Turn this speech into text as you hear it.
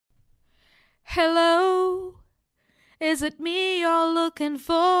Hello, is it me you're looking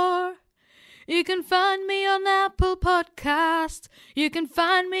for? You can find me on Apple Podcasts. You can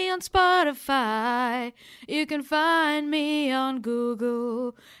find me on Spotify. You can find me on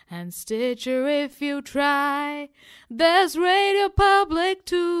Google and Stitcher if you try. There's Radio Public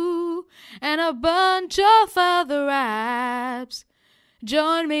too, and a bunch of other apps.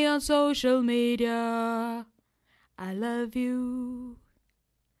 Join me on social media. I love you.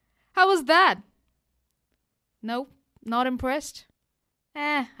 How was that? No, not impressed?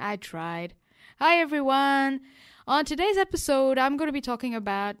 I tried. Hi everyone. On today's episode, I'm going to be talking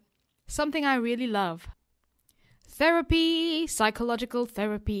about something I really love. Therapy, psychological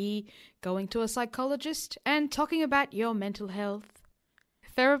therapy, going to a psychologist, and talking about your mental health.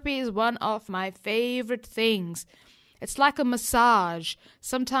 Therapy is one of my favorite things. It's like a massage.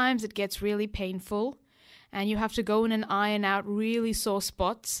 Sometimes it gets really painful, and you have to go in and iron out really sore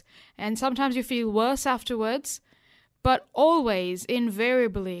spots, and sometimes you feel worse afterwards, but always,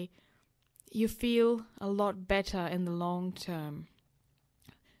 invariably, you feel a lot better in the long term.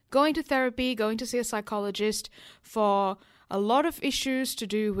 Going to therapy, going to see a psychologist for a lot of issues to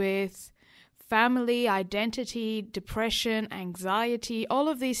do with family, identity, depression, anxiety, all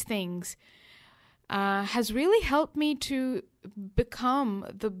of these things, has really helped me to become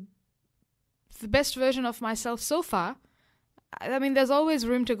the best version of myself so far. I mean, there's always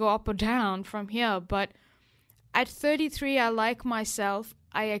room to go up or down from here, but at 33, I like myself,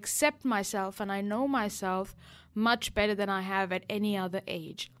 I accept myself, and I know myself much better than I have at any other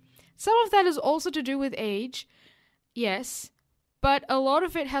age. Some of that is also to do with age, yes, but a lot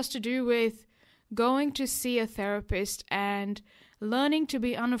of it has to do with going to see a therapist and learning to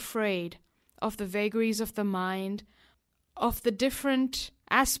be unafraid of the vagaries of the mind, of the different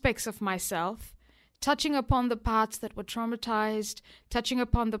aspects of myself, touching upon the parts that were traumatized, touching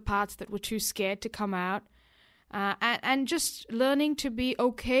upon the parts that were too scared to come out, and just learning to be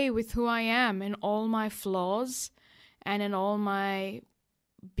okay with who I am in all my flaws and in all my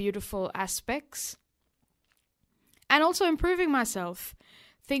beautiful aspects. And also improving myself.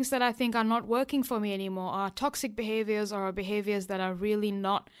 Things that I think are not working for me anymore are toxic behaviors or behaviors that are really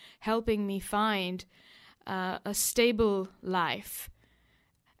not helping me find a stable life.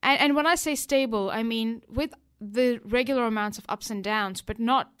 And when I say stable, I mean with the regular amounts of ups and downs, but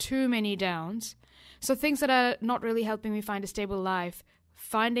not too many downs. So things that are not really helping me find a stable life,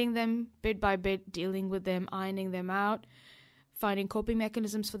 finding them bit by bit, dealing with them, ironing them out, finding coping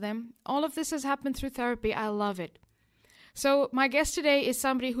mechanisms for them. All of this has happened through therapy. I love it. So my guest today is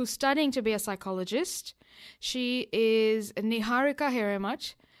somebody who's studying to be a psychologist. She is Niharika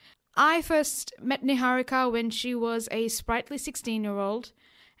Hiramach. I first met Niharika when she was a sprightly 16-year-old,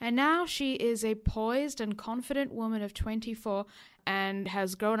 and now she is a poised and confident woman of 24 and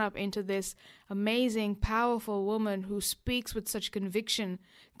has grown up into this amazing, powerful woman who speaks with such conviction,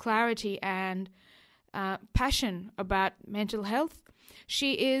 clarity, and passion about mental health.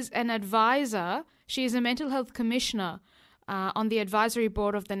 She is an advisor. She is a mental health commissioner on the advisory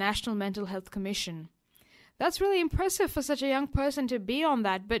board of the National Mental Health Commission. That's really impressive for such a young person to be on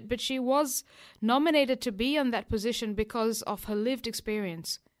that, but she was nominated to be on that position because of her lived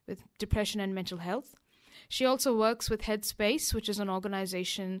experience with depression and mental health. She also works with Headspace, which is an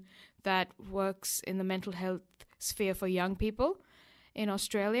organization that works in the mental health sphere for young people in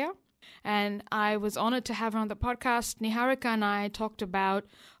Australia. And I was honored to have her on the podcast. Niharika and I talked about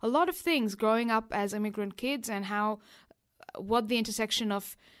a lot of things growing up as immigrant kids and what the intersection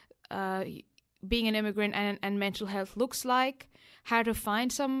of being an immigrant and mental health looks like, how to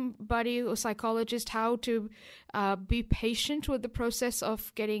find somebody, a psychologist, how to be patient with the process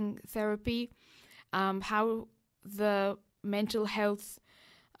of getting therapy, how the mental health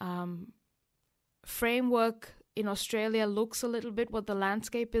framework in Australia looks a little bit, what the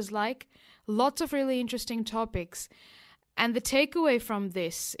landscape is like. Lots of really interesting topics. And the takeaway from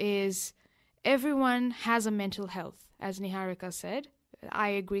this is everyone has a mental health, as Niharika said. I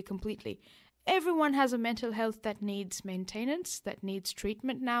agree completely. Everyone has a mental health that needs maintenance, that needs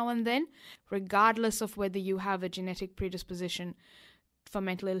treatment now and then, regardless of whether you have a genetic predisposition for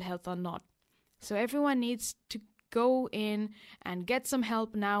mental ill health or not. So everyone needs to go in and get some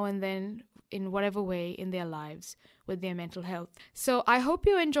help now and then in whatever way in their lives with their mental health. So I hope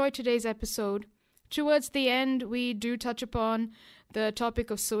you enjoyed today's episode. Towards the end, we do touch upon the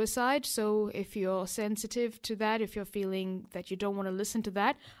topic of suicide. So if you're sensitive to that, if you're feeling that you don't want to listen to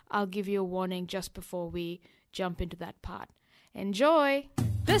that, I'll give you a warning just before we jump into that part. Enjoy!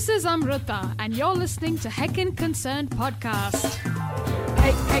 This is Amrita, and you're listening to Heckin' Concerned Podcast.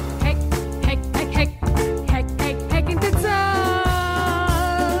 Heck, heck, heck, heck, heck, heck, heck, heck, Heckin' Concerned.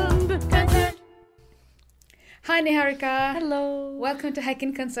 Hi, Niharika. Hello. Welcome to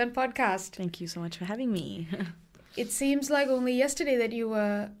Hacking Concern podcast. Thank you so much for having me. It seems like only yesterday that you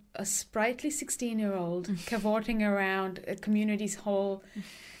were a sprightly 16-year-old cavorting around a community's hall,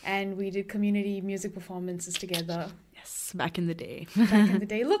 and we did community music performances together. Yes, back in the day. Back in the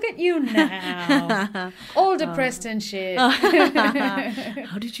day. Look at you now. All depressed and shit.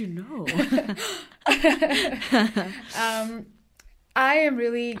 How did you know? I am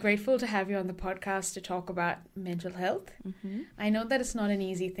really grateful to have you on the podcast to talk about mental health. Mm-hmm. I know that it's not an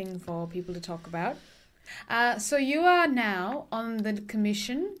easy thing for people to talk about. So you are now on the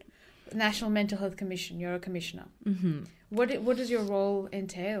commission, National Mental Health Commission. You're a commissioner. Mm-hmm. What does your role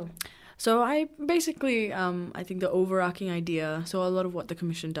entail? So I basically, I think the overarching idea, so a lot of what the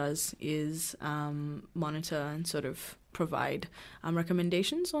commission does is monitor and sort of provide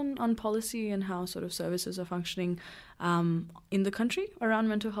recommendations on policy and how sort of services are functioning in the country around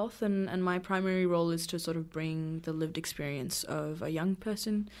mental health. And my primary role is to sort of bring the lived experience of a young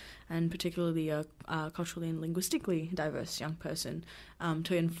person, and particularly a culturally and linguistically diverse young person,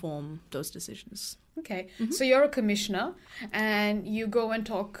 to inform those decisions. Okay, So you're a commissioner and you go and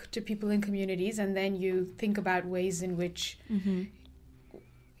talk to people in communities, and then you think about ways in which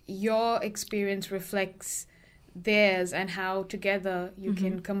your experience reflects theirs and how together you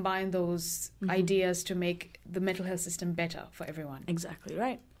can combine those ideas to make the mental health system better for everyone. Exactly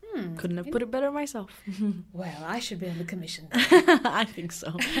right. Couldn't have put it better myself. Well, I should be on the commission. I think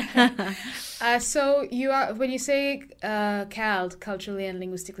so. So you are, when you say CALD, culturally and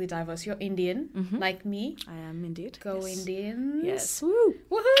linguistically diverse, you're Indian, like me. I am indeed. Go yes. Indians. Yes. Woo!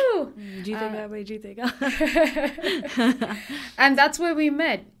 Woohoo! Jeetega. And that's where we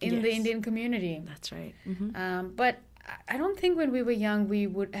met, in the Yes. Indian community. That's right. But I don't think when we were young we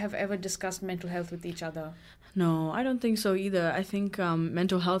would have ever discussed mental health with each other. No, I don't think so either. I think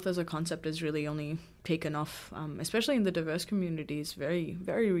mental health as a concept has really only taken off, especially in the diverse communities, very,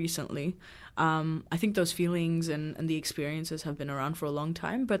 very recently. I think those feelings and the experiences have been around for a long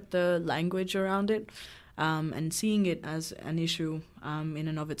time, but the language around it and seeing it as an issue in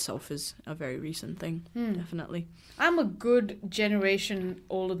and of itself is a very recent thing, definitely. I'm a good generation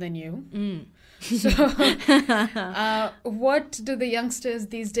older than you. So what do the youngsters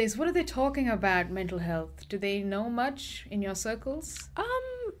these days, what are they talking about mental health? Do they know much in your circles?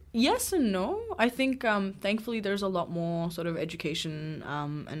 Yes and no. I think thankfully there's a lot more sort of education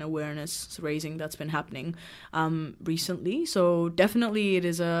and awareness raising that's been happening recently. So definitely it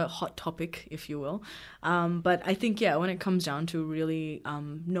is a hot topic, if you will. But I think, when it comes down to really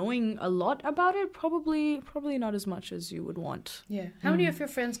knowing a lot about it, probably not as much as you would want. Yeah. How many of your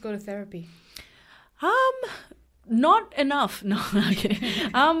friends go to therapy? Not enough. No, I'm kidding.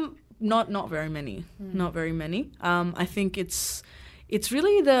 Not very many. Not very many. I think it's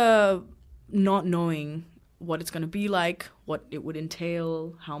really the not knowing what it's going to be like, what it would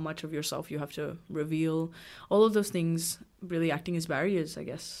entail, how much of yourself you have to reveal. All of those things really acting as barriers, I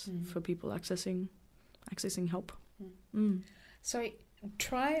guess, for people accessing help. Sorry,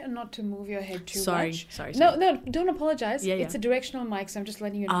 try not to move your head too much. Sorry. No, don't apologize. Yeah. It's a directional mic, so I'm just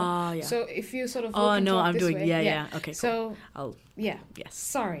letting you know. Yeah. So if you sort of I'm this doing way, yeah. Okay, cool. So I'll yeah. yes.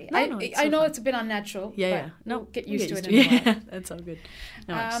 Sorry. No, it's I so know fun. it's a bit unnatural. Yeah. But No, we'll get used to it in it. a while. Yeah, that's all good.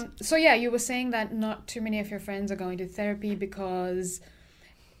 No worries. So yeah, you were saying that not too many of your friends are going to therapy because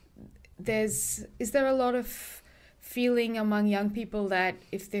is there a lot of feeling among young people that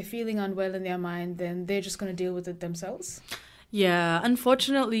if they're feeling unwell in their mind, then they're just going to deal with it themselves? Yeah,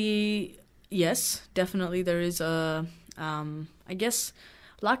 unfortunately, yes, definitely there is a, I guess,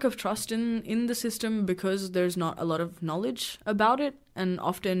 lack of trust in the system because there's not a lot of knowledge about it. And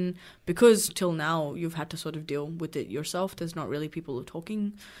often because till now you've had to sort of deal with it yourself, there's not really people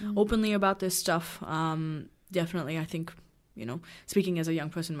talking openly about this stuff. Definitely, I think, speaking as a young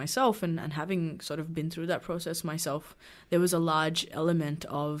person myself and having sort of been through that process myself, there was a large element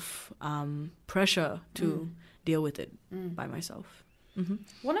of pressure to deal with it by myself.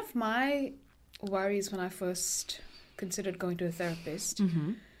 One of my worries when I first considered going to a therapist,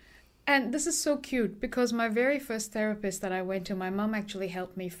 and this is so cute because my very first therapist that I went to, my mum actually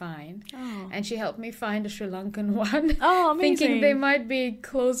helped me find, and she helped me find a Sri Lankan one, Oh, amazing. thinking they might be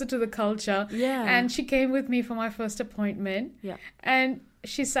closer to the culture. Yeah. And she came with me for my first appointment. Yeah. And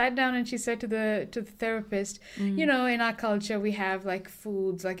she sat down and she said to the therapist, in our culture we have like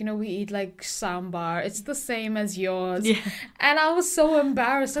foods, like, we eat like sambar. It's the same as yours. Yeah. And I was so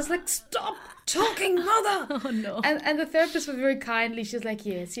embarrassed. I was like, stop talking mother. Oh no. And the therapist was very kindly. She's like,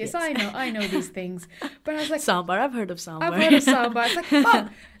 yes, I know these things. But I was like, Sambar, I've heard of sambar. I've heard of Sambar. It's like, Mom,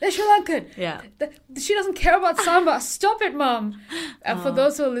 they're Sri Lankan. Yeah. She doesn't care about Sambar. Stop it, Mom. For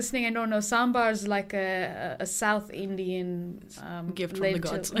those who are listening and don't know, Sambar is like a South Indian Gift from the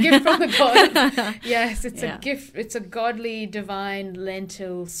gods. Gift from the gods. Yes, it's Yeah. a gift. It's a godly, divine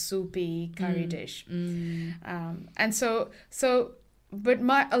lentil soupy curry dish. And so. But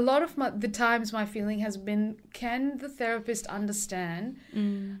a lot of the times my feeling has been, can the therapist understand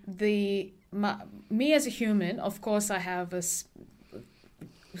me as a human? Of course, I have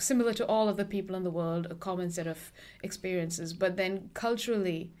similar to all of the people in the world, a common set of experiences. But then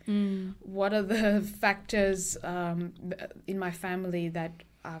culturally, what are the factors in my family that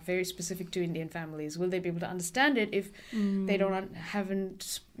are very specific to Indian families? Will they be able to understand it if they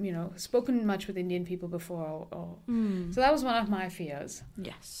haven't spoken much with Indian people before? So that was one of my fears.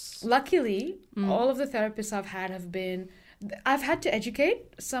 Yes. Luckily, all of the therapists I've had to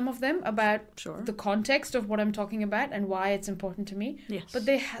educate some of them about the context of what I'm talking about and why it's important to me. Yes. But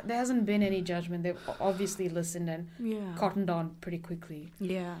there hasn't been any judgment. They've obviously listened and cottoned on pretty quickly.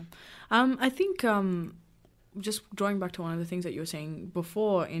 Yeah. I think just drawing back to one of the things that you were saying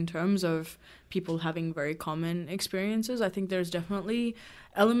before in terms of people having very common experiences, I think there's definitely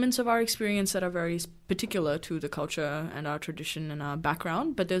elements of our experience that are very particular to the culture and our tradition and our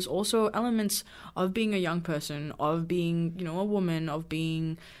background, but there's also elements of being a young person, of being, a woman, of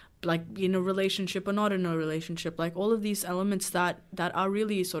being like in a relationship or not in a relationship, like all of these elements that are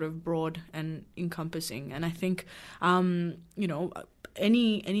really sort of broad and encompassing. And I think,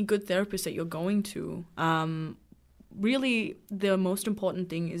 any good therapist that you're going to, really the most important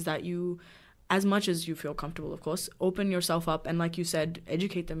thing is that you, as much as you feel comfortable, of course, open yourself up and, like you said,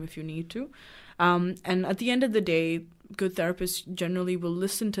 educate them if you need to. And at the end of the day, good therapists generally will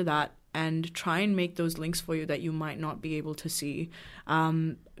listen to that and try and make those links for you that you might not be able to see,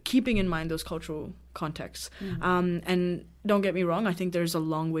 keeping in mind those cultural contexts. And don't get me wrong, I think there's a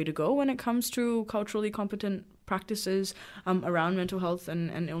long way to go when it comes to culturally competent practices around mental health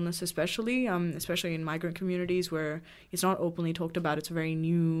and illness, especially in migrant communities where it's not openly talked about. It's a very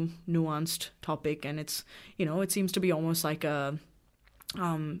new, nuanced topic, and it's, it seems to be almost like a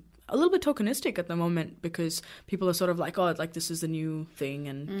little bit tokenistic at the moment, because people are sort of like, oh, like this is the new thing,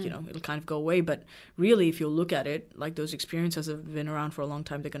 and it'll kind of go away. But really, if you look at it, like those experiences have been around for a long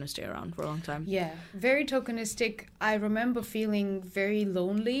time. They're going to stay around for a long time. Yeah, very tokenistic. I remember feeling very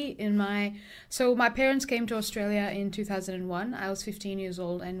lonely so my parents came to Australia in 2001. I was 15 years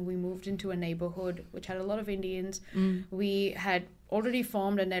old, and we moved into a neighborhood which had a lot of Indians. We had already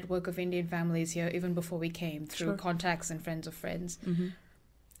formed a network of Indian families here even before we came, through contacts and friends of friends.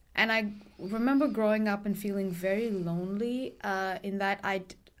 And I remember growing up and feeling very lonely in that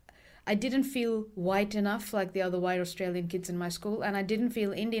I didn't feel white enough like the other white Australian kids in my school, and I didn't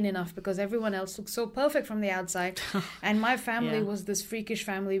feel Indian enough because everyone else looked so perfect from the outside. And my family was this freakish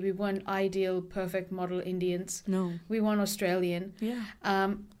family. We weren't ideal, perfect model Indians. No. We weren't Australian. Yeah.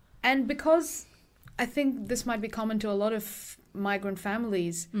 And because I think this might be common to a lot of migrant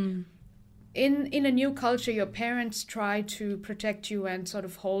families, in a new culture, your parents try to protect you and sort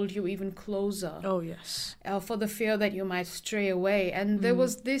of hold you even closer. Oh, yes. For the fear that you might stray away. And there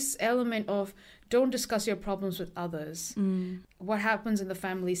was this element of, don't discuss your problems with others. What happens in the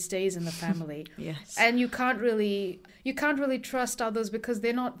family stays in the family. Yes. And you can't really trust others because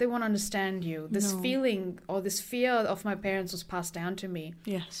they won't understand you. This feeling or this fear of my parents was passed down to me.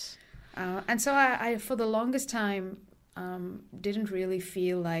 Yes. And so I for the longest time, didn't really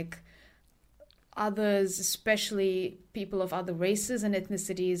feel like others, especially people of other races and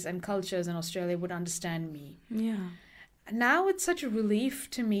ethnicities and cultures in Australia, would understand me. Yeah. Now it's such a relief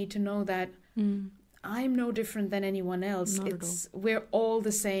to me to know that I'm no different than anyone else. We're all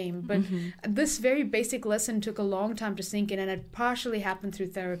the same. But this very basic lesson took a long time to sink in, and it partially happened through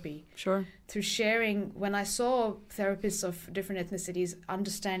therapy. Sure. Through sharing, when I saw therapists of different ethnicities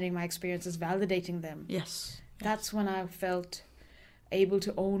understanding my experiences, validating them. Yes. That's when I felt able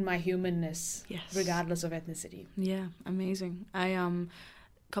to own my humanness, regardless of ethnicity. Yeah, amazing. A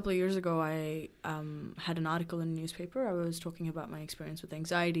couple of years ago, I had an article in a newspaper. I was talking about my experience with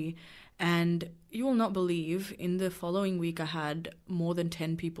anxiety, and you will not believe, in the following week, I had more than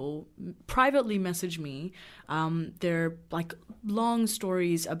 10 people privately message me. They're like long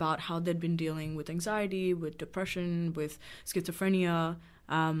stories about how they'd been dealing with anxiety, with depression, with schizophrenia,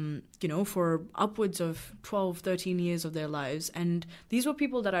 for upwards of 12, 13 years of their lives. And these were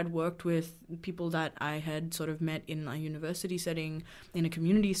people that I'd worked with, people that I had sort of met in a university setting, in a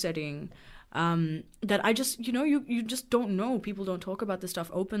community setting. that I just, you just don't know. People don't talk about this stuff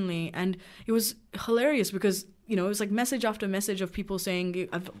openly. And it was hilarious because, it was like message after message of people saying,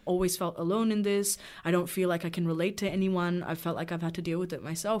 I've always felt alone in this. I don't feel like I can relate to anyone. I felt like I've had to deal with it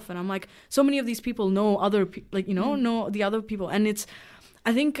myself. And I'm like, so many of these people know other know the other people. And it's,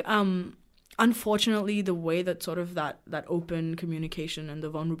 I think, unfortunately, the way that sort of that open communication and the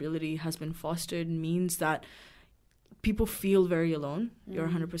vulnerability has been fostered means that people feel very alone. You're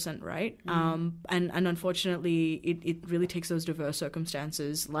 100% right. And unfortunately, it really takes those diverse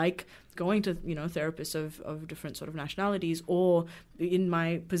circumstances, like going to, therapists of different sort of nationalities, or in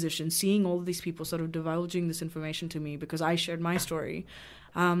my position, seeing all of these people sort of divulging this information to me because I shared my story.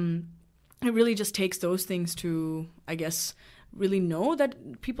 It really just takes those things to, I guess, really know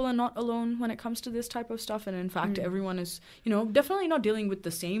that people are not alone when it comes to this type of stuff. And in fact, everyone is, definitely not dealing with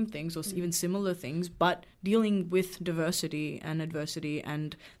the same things or even similar things, but dealing with diversity and adversity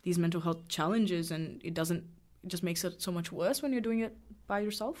and these mental health challenges. And it just makes it so much worse when you're doing it by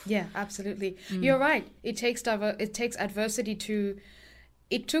yourself. Yeah, absolutely. You're right. It takes adversity to,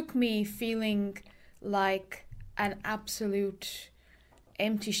 it took me feeling like an absolute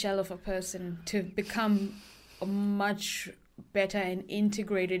empty shell of a person to become a much better and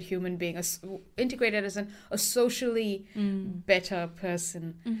integrated human being, integrated as a socially better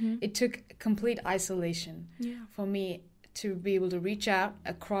person. It took complete isolation for me to be able to reach out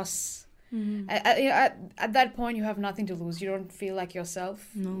across. At that point, you have nothing to lose. You don't feel like yourself.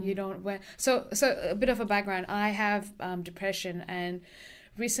 No. You don't. So a bit of a background. I have depression, and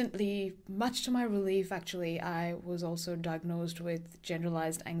recently, much to my relief, actually, I was also diagnosed with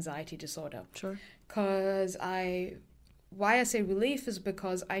generalized anxiety disorder. Sure. Why I say relief is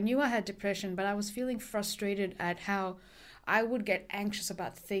because I knew I had depression, but I was feeling frustrated at how I would get anxious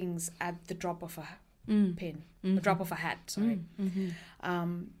about things at the drop of a pin, the drop of a hat, sorry.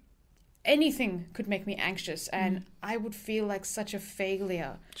 Anything could make me anxious, and I would feel like such a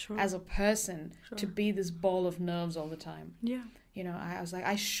failure as a person to be this ball of nerves all the time. Yeah. I was like,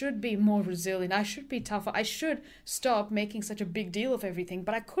 I should be more resilient. I should be tougher. I should stop making such a big deal of everything,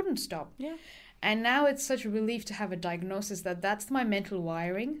 but I couldn't stop. Yeah. And now it's such a relief to have a diagnosis that's my mental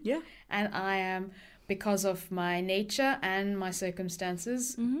wiring. Yeah. And I am, because of my nature and my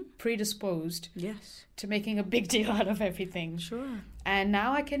circumstances, predisposed to making a big deal out of everything. Sure. And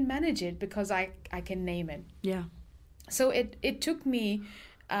now I can manage it because I can name it. Yeah. So it took me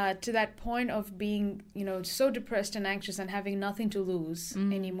to that point of being, so depressed and anxious and having nothing to lose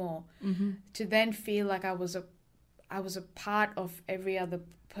anymore, to then feel like I was a part of every other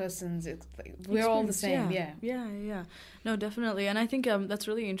person's. We're all the same. Yeah. No, definitely. And I think that's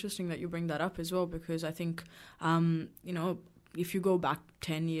really interesting that you bring that up as well, because I think if you go back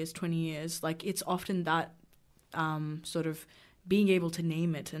 10 years, 20 years, like it's often that sort of being able to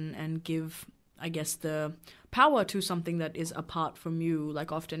name it and give, I guess, the power to something that is apart from you.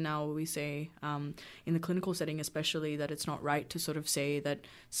 Like often now we say in the clinical setting especially that it's not right to sort of say that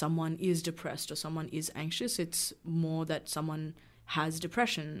someone is depressed or someone is anxious. It's more that someone has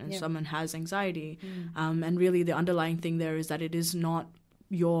depression and someone has anxiety. And really the underlying thing there is that it is not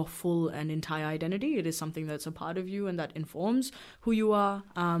your full and entire identity. It is something that's a part of you and that informs who you are,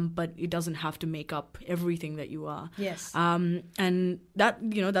 but it doesn't have to make up everything that you are. Yes. And that,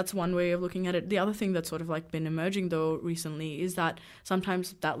 that's one way of looking at it. The other thing that's sort of like been emerging though recently is that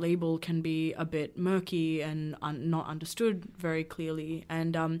sometimes that label can be a bit murky and not understood very clearly.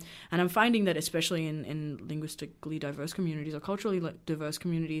 And I'm finding that especially in linguistically diverse communities or culturally diverse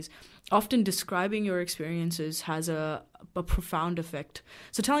communities, often describing your experiences has a profound effect.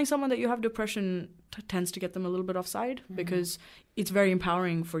 So telling someone that you have depression tends to get them a little bit offside because it's very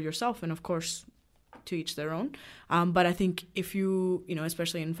empowering for yourself, and of course to each their own. But I think if you,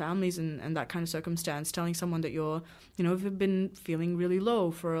 especially in families and that kind of circumstance, telling someone that you're, if you've been feeling really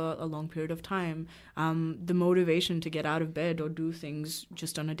low for a long period of time, the motivation to get out of bed or do things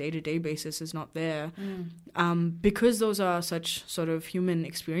just on a day-to-day basis is not there. Because those are such sort of human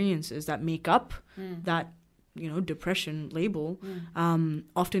experiences that make up that depression label,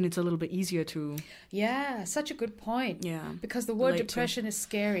 often it's a little bit easier to... Yeah, such a good point. Yeah. Because the word depression is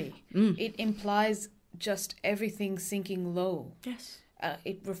scary. It implies just everything sinking low. Yes.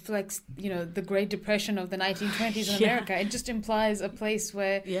 It reflects, the Great Depression of the 1920s in America. It just implies a place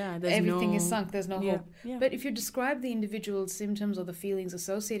where everything is sunk. There's no hope. Yeah. But if you describe the individual symptoms or the feelings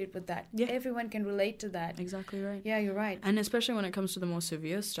associated with that, everyone can relate to that. Exactly right. Yeah, you're right. And especially when it comes to the more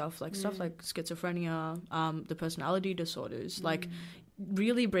severe stuff, like stuff like schizophrenia, the personality disorders, like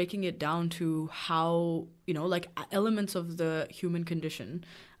really breaking it down to how, like elements of the human condition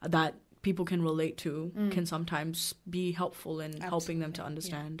that people can relate to can sometimes be helpful in helping them to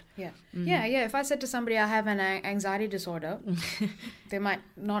understand. Yeah. If I said to somebody I have an anxiety disorder, they might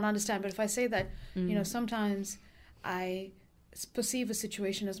not understand. But if I say that, sometimes I perceive a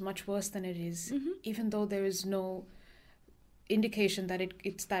situation as much worse than it is, even though there is no indication that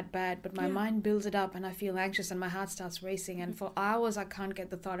it's that bad, but my mind builds it up and I feel anxious and my heart starts racing, and for hours I can't get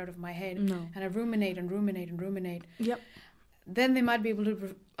the thought out of my head, and I ruminate and ruminate and ruminate. Then they might be able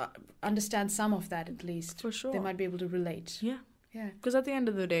to understand some of that, at least. For sure. They might be able to relate. Yeah. Because at the end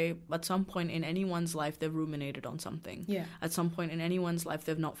of the day, at some point in anyone's life, they've ruminated on something. Yeah. At some point in anyone's life,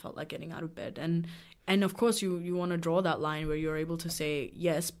 they've not felt like getting out of bed. And of course, you want to draw that line where you're able to say,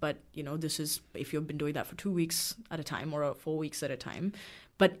 yes, but, this is if you've been doing that for 2 weeks at a time or 4 weeks at a time.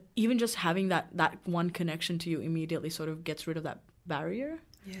 But even just having that one connection to you immediately sort of gets rid of that barrier.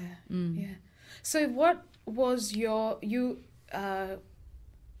 Yeah. So what was you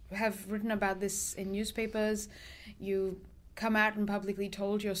have written about this in newspapers. You come out and publicly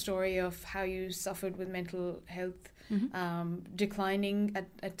told your story of how you suffered with mental health declining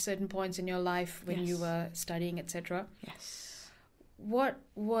at certain points in your life when you were studying, etc. Yes. What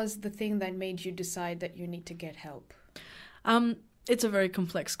was the thing that made you decide that you need to get help? It's a very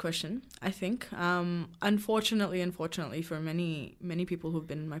complex question, I think. Unfortunately for many people who've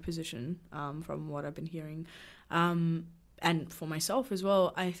been in my position, from what I've been hearing, and for myself as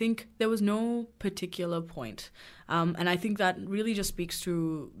well, I think there was no particular point. And I think that really just speaks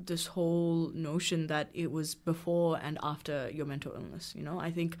to this whole notion that it was before and after your mental illness. I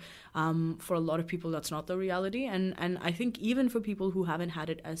think for a lot of people, that's not the reality. And I think even for people who haven't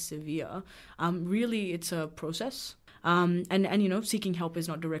had it as severe, really it's a process. And seeking help is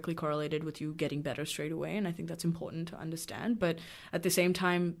not directly correlated with you getting better straight away, and I think that's important to understand. But at the same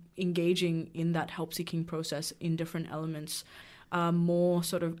time, engaging in that help-seeking process in different elements, more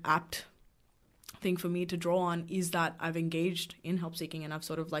sort of apt thing for me to draw on is that I've engaged in help-seeking and I've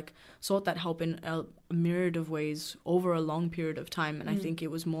sort of like sought that help in a myriad of ways over a long period of time. And I think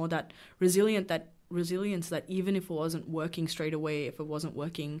it was more that resilience that even if it wasn't working straight away, if it wasn't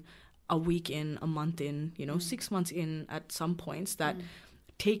working a week in, a month in, 6 months in at some points, that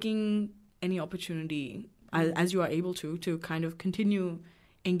taking any opportunity as you are able to kind of continue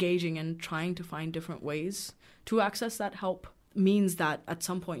engaging and trying to find different ways to access that help means that at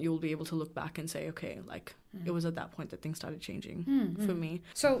some point you'll be able to look back and say, okay, like it was at that point that things started changing for me.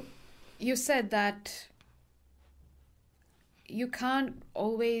 So you said that you can't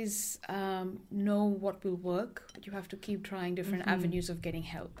always know what will work, but you have to keep trying different avenues of getting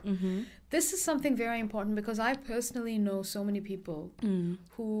help. This is something very important because I personally know so many people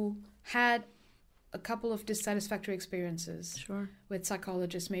who had a couple of dissatisfactory experiences with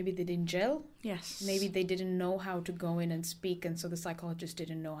psychologists. Maybe they didn't gel. Yes. Maybe they didn't know how to go in and speak, and so the psychologist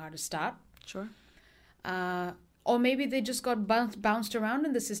didn't know how to start. Or maybe they just got bounced around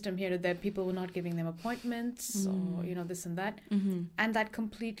in the system here and there. People were not giving them appointments or, this and that. And that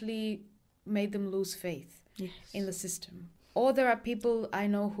completely made them lose faith in the system. Or there are people I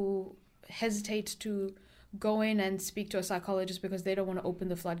know who hesitate to go in and speak to a psychologist because they don't want to open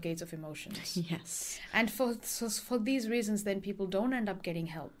the floodgates of emotions. Yes. And for these reasons, then people don't end up getting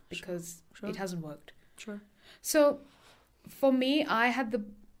help because it hasn't worked. So for me,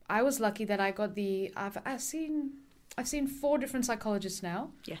 I was lucky that I got I've seen 4 different psychologists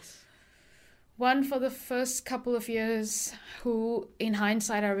now. Yes. One for the first couple of years, who in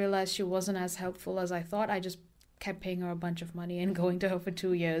hindsight I realized she wasn't as helpful as I thought. I just kept paying her a bunch of money and going to her for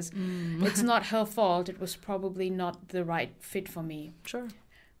 2 years. It's not her fault. It was probably not the right fit for me.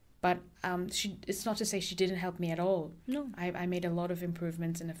 But it's not to say she didn't help me at all. No. I made a lot of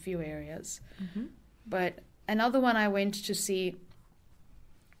improvements in a few areas. But another one I went to see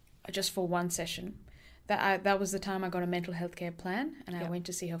just for one session. That was the time I got a mental health care plan, and I went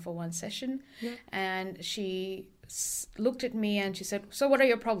to see her for one session. And she looked at me and she said, "So what are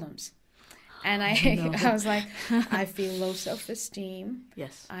your problems?" And I was like, I feel low self-esteem.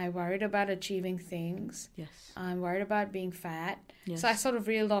 Yes. I'm worried about achieving things. Yes. I'm worried about being fat. Yes. So I sort of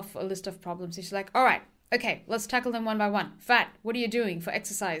reeled off a list of problems. She's like, all right, okay, let's tackle them one by one. Fat, what are you doing for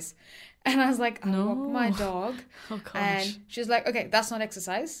exercise? And I was like, I walk my dog. Oh, gosh. And she's like, okay, that's not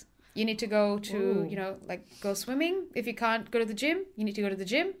exercise. You need to go to, go swimming. If you can't go to the gym, you need to go to the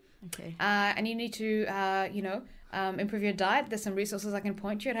gym. Okay. And you need to, improve your diet. There's some resources I can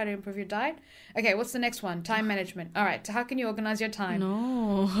point you at how to improve your diet. Okay, what's the next one? Time management. All right, so how can you organize your time?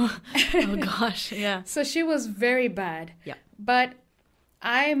 No. Oh, gosh, yeah. So she was very bad. Yeah. But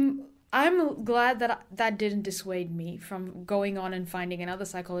I'm glad that didn't dissuade me from going on and finding another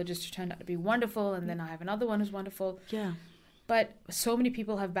psychologist who turned out to be wonderful, and then I have another one who's wonderful. Yeah. But so many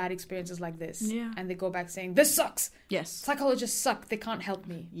people have bad experiences like this. Yeah. And they go back saying, this sucks. Yes. Psychologists suck. They can't help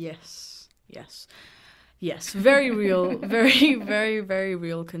me. Yes, very real, very, very, very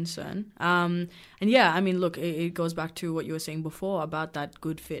real concern. And yeah, I mean, look, it goes back to what you were saying before about that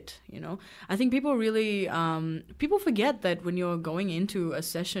good fit, you know. I think people really, people forget that when you're going into a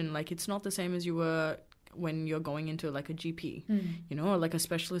session, like, it's not the same as you were when you're going into, like, a GP, you know, or, like, a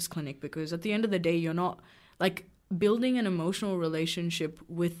specialist clinic, because at the end of the day, you're not, like, building an emotional relationship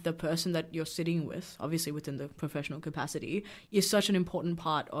with the person that you're sitting with, obviously within the professional capacity, is such an important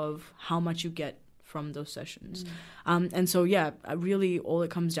part of how much you get from those sessions. And so, yeah, really all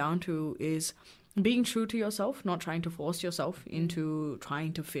it comes down to is being true to yourself, not trying to force yourself into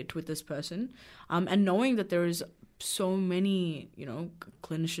trying to fit with this person, and knowing that there is so many, you know,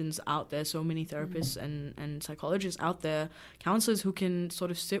 clinicians out there, so many therapists and psychologists out there, counselors who can sort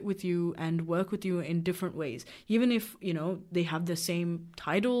of sit with you and work with you in different ways. Even if, you know, they have the same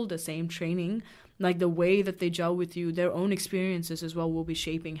title, the same training, like the way that they gel with you, their own experiences as well will be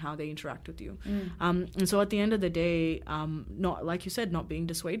shaping how they interact with you. And so at the end of the day, not, like you said, not being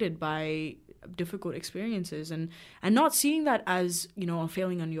dissuaded by difficult experiences and not seeing that as, you know, a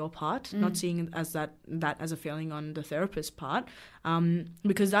failing on your part, not seeing as that as a failing on the therapist's part,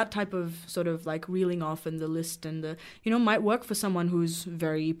 because that type of sort of like reeling off and the list and the, you know, might work for someone who's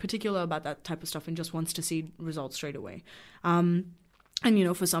very particular about that type of stuff and just wants to see results straight away. And, you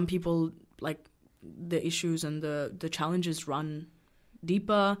know, for some people, like, the issues and the challenges run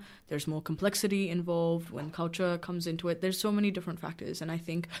deeper. There's more complexity involved when culture comes into it. There's so many different factors, and I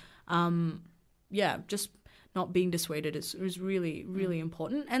think just not being dissuaded is really, really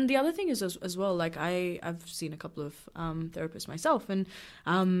important. And the other thing is as well, like I've seen a couple of therapists myself, and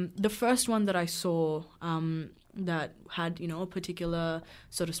the first one that I saw that had, you know, a particular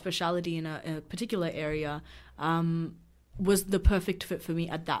sort of speciality in a particular area was the perfect fit for me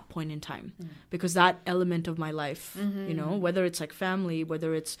at that point in time, because that element of my life, you know, whether it's like family,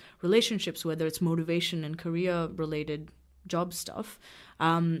 whether it's relationships, whether it's motivation and career related job stuff,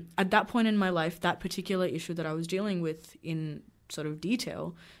 at that point in my life, that particular issue that I was dealing with in sort of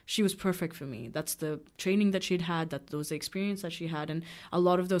detail, she was perfect for me. That's the training that she'd had, that was the experience that she had, and a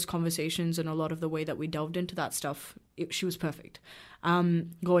lot of those conversations and a lot of the way that we delved into that stuff, she was perfect.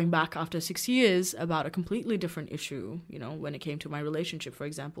 Going back after 6 years about a completely different issue, you know, when it came to my relationship, for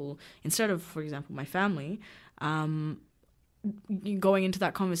example, instead of, for example, my family, going into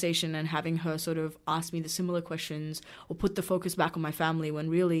that conversation and having her sort of ask me the similar questions or put the focus back on my family when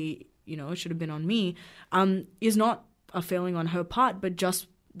really, you know, it should have been on me, is not a failing on her part, but just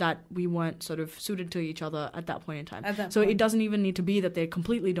that we weren't sort of suited to each other at that point in time. It doesn't even need to be that they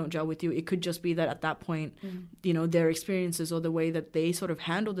completely don't gel with you. It could just be that at that point, you know, their experiences or the way that they sort of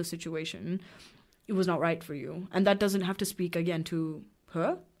handled the situation, it was not right for you. And that doesn't have to speak again to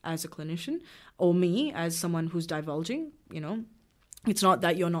her as a clinician or me as someone who's divulging, you know. It's not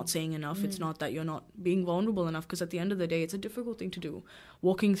that you're not saying enough. It's not that you're not being vulnerable enough, because at the end of the day, it's a difficult thing to do.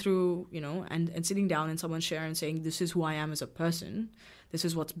 Walking through, you know, and sitting down in someone's chair and saying, this is who I am as a person. This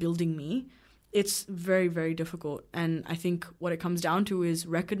is what's building me. It's very, very difficult. And I think what it comes down to is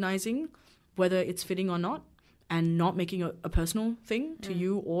recognizing whether it's fitting or not, and not making a personal thing to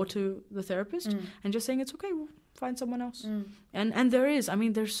you or to the therapist, and just saying it's okay, we'll find someone else. And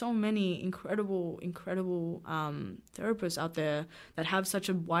there's so many incredible therapists out there that have such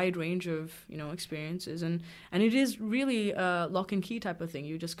a wide range of, you know, experiences, and it is really a lock and key type of thing.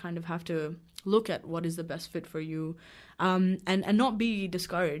 You just kind of have to look at what is the best fit for you, and not be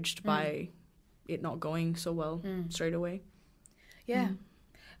discouraged by it not going so well straight away.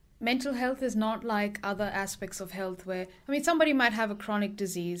 Mental health is not like other aspects of health where, I mean, somebody might have a chronic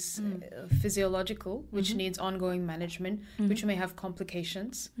disease, physiological, which needs ongoing management, which may have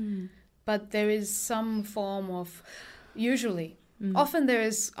complications. But there is some form of, usually, often there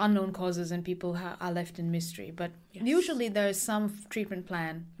is unknown causes and people are left in mystery. But usually there is some treatment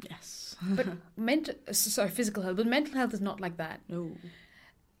plan. Yes. But physical health. But mental health is not like that. No.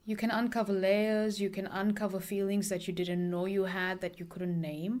 You can uncover layers, you can uncover feelings that you didn't know you had, that you couldn't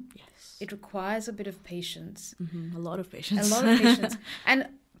name. Yes. It requires a bit of patience. A lot of patience. And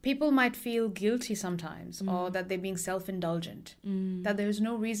people might feel guilty sometimes, or that they're being self-indulgent, that there's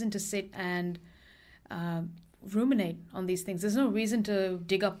no reason to sit and ruminate on these things. There's no reason to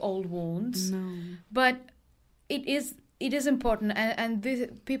dig up old wounds. No. But it is important, and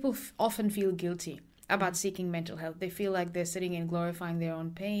people often feel guilty about seeking mental health. They feel like they're sitting and glorifying their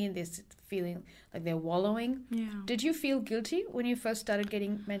own pain. They're feeling like they're wallowing. Yeah. Did you feel guilty when you first started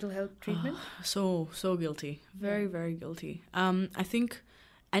getting mental health treatment? So guilty. Very, very guilty. I think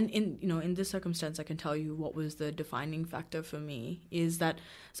and in this circumstance, I can tell you what was the defining factor for me is that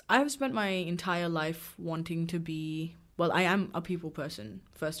I've spent my entire life wanting to be, well, I am a people person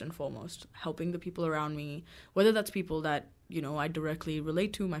first and foremost, helping the people around me, whether that's people that I directly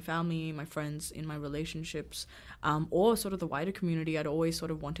relate to, my family, my friends, in my relationships, or sort of the wider community. I'd always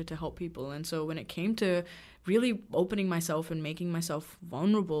sort of wanted to help people. And so when it came to really opening myself and making myself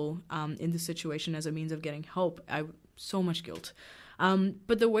vulnerable in this situation as a means of getting help, so much guilt.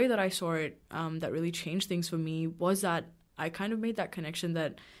 But the way that I saw it that really changed things for me was that I kind of made that connection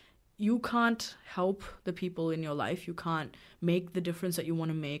that you can't help the people in your life. You can't make the difference that you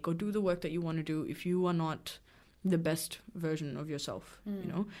want to make or do the work that you want to do if you are not the best version of yourself,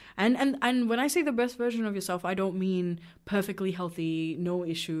 and when I say the best version of yourself, I don't mean perfectly healthy, no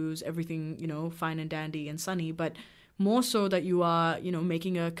issues, everything fine and dandy and sunny, but more so that you are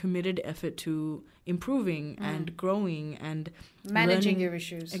making a committed effort to improving and growing and managing your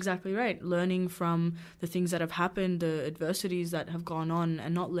issues. Exactly right. Learning from the things that have happened, the adversities that have gone on,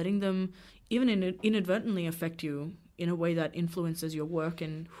 and not letting them even inadvertently affect you in a way that influences your work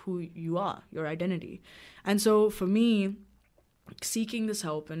and who you are, your identity. And so for me, seeking this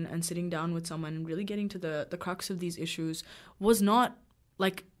help and sitting down with someone and really getting to the crux of these issues was not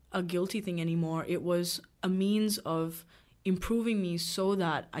like a guilty thing anymore. It was a means of improving me so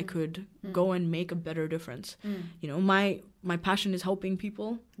that I could go and make a better difference. My passion is helping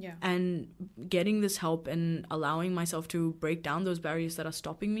people, and getting this help and allowing myself to break down those barriers that are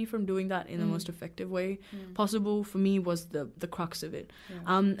stopping me from doing that in the most effective way possible for me was the crux of it.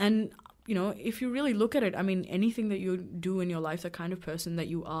 And if you really look at it, I mean, anything that you do in your life, the kind of person that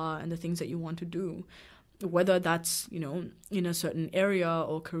you are and the things that you want to do, whether that's, in a certain area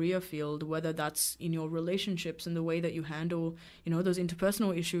or career field, whether that's in your relationships and the way that you handle, those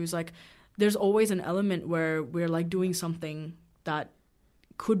interpersonal issues, like there's always an element where we're like doing something that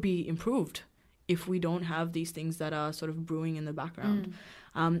could be improved if we don't have these things that are sort of brewing in the background.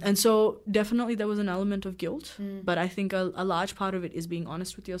 And so definitely there was an element of guilt, but I think a large part of it is being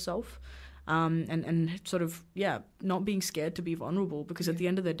honest with yourself. And sort of, not being scared to be vulnerable, because at the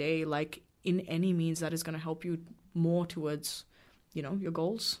end of the day, like in any means that is going to help you more towards, your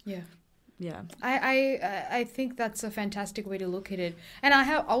goals. Yeah. I think that's a fantastic way to look at it. And I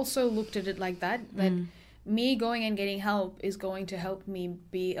have also looked at it like that me going and getting help is going to help me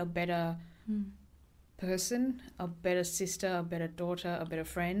be a better person, a better sister, a better daughter, a better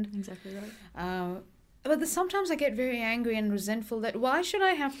friend. Exactly right. But sometimes I get very angry and resentful that why should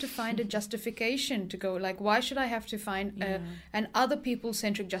I have to find a justification to go, like why should I have to find an other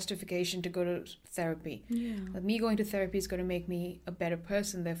people-centric justification to go to therapy? Like, me going to therapy is going to make me a better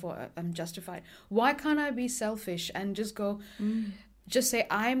person, therefore I'm justified. Why can't I be selfish and just go, just say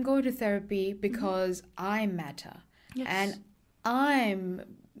I'm going to therapy because I matter and I'm,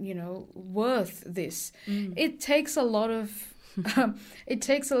 worth this. It takes a lot of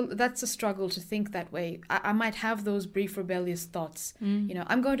that's a struggle to think that way. I might have those brief rebellious thoughts.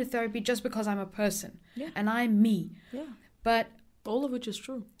 I'm going to therapy just because I'm a person and I'm me. But all of which is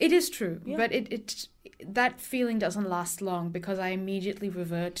true. It is true, but it that feeling doesn't last long, because I immediately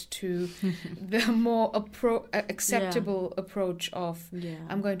revert to the more acceptable approach of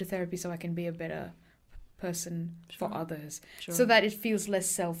I'm going to therapy so I can be a better person for others, so that it feels less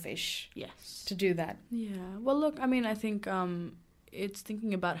selfish to do that. Well, look, I mean, I think it's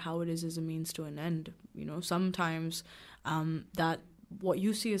thinking about how it is as a means to an end. Sometimes that what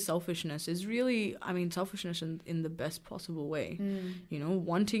you see as selfishness is really, I mean, selfishness in the best possible way.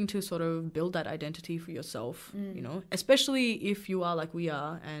 Wanting to sort of build that identity for yourself, especially if you are like we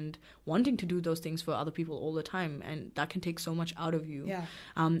are, and wanting to do those things for other people all the time, and that can take so much out of you.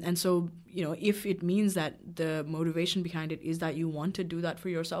 And so, if it means that the motivation behind it is that you want to do that for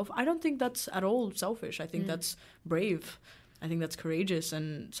yourself, I don't think that's at all selfish. I think that's brave. I think that's courageous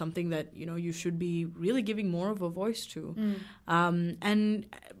and something that, you should be really giving more of a voice to. And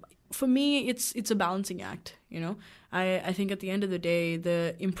for me, it's a balancing act, I think at the end of the day,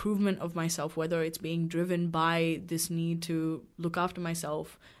 the improvement of myself, whether it's being driven by this need to look after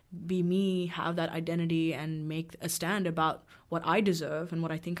myself, be me, have that identity and make a stand about what I deserve and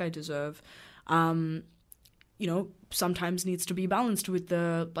what I think I deserve, sometimes needs to be balanced with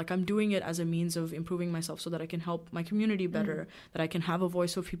I'm doing it as a means of improving myself so that I can help my community better, that I can have a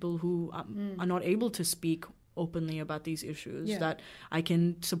voice for people who are not able to speak openly about these issues, that I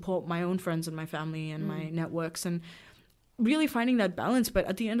can support my own friends and my family and my networks, and really finding that balance. But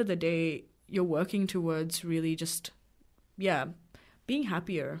at the end of the day, you're working towards really just, being being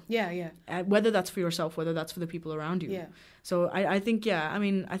happier. Yeah. Whether that's for yourself, whether that's for the people around you. Yeah. So I think,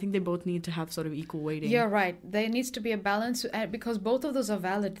 I think they both need to have sort of equal weighting. You're right. There needs to be a balance because both of those are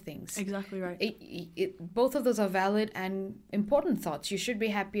valid things. Exactly right. Both of those are valid and important thoughts. You should be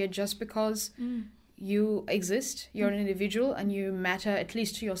happier just because you exist. You're an individual and you matter at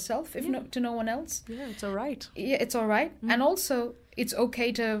least to yourself, if not to no one else. Yeah, it's all right. Yeah, it's all right. And also, it's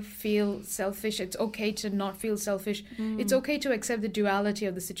okay to feel selfish. It's okay to not feel selfish. It's okay to accept the duality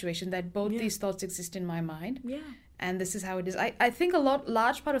of the situation, that both these thoughts exist in my mind. Yeah. And this is how it is. I think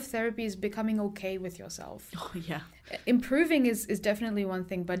large part of therapy is becoming okay with yourself. Oh, yeah. Improving is definitely one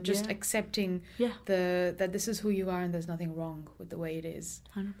thing, but just accepting Yeah. that this is who you are and there's nothing wrong with the way it is.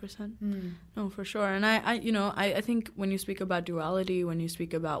 100%. No, for sure. And I think when you speak about duality, when you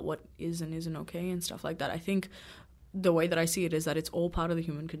speak about what is and isn't okay and stuff like that, I think the way that I see it is that it's all part of the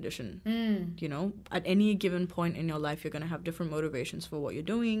human condition. You know, at any given point in your life, you're going to have different motivations for what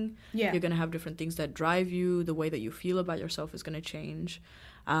you're doing. Yeah. You're going to have different things that drive you. The way that you feel about yourself is going to change.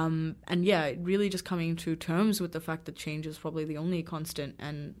 Really just coming to terms with the fact that change is probably the only constant.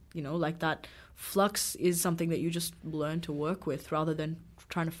 And, you know, like that flux is something that you just learn to work with rather than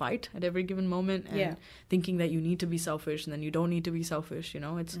trying to fight at every given moment and thinking that you need to be selfish and then you don't need to be selfish. You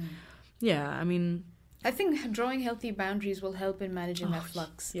know, it's, I think drawing healthy boundaries will help in managing that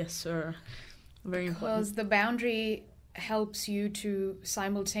flux. Yes, sir. Very important. Because the boundary helps you to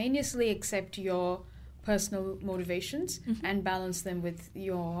simultaneously accept your personal motivations and balance them with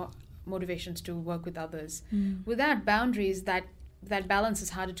your motivations to work with others. Without boundaries, that balance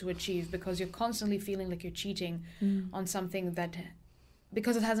is harder to achieve because you're constantly feeling like you're cheating on something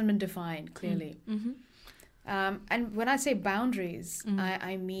because it hasn't been defined clearly. And when I say boundaries,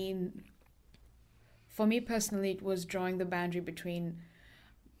 I mean... For me personally, it was drawing the boundary between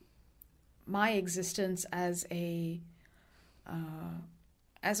my existence as a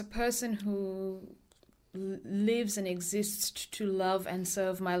person who lives and exists to love and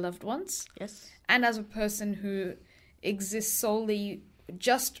serve my loved ones. Yes. And as a person who exists solely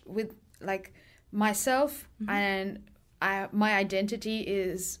just with like myself and my identity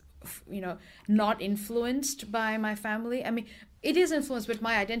is, not influenced by my family. I mean, it is influenced, but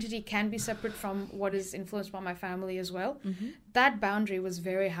my identity can be separate from what is influenced by my family as well. That boundary was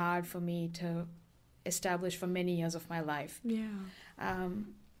very hard for me to establish for many years of my life. Yeah.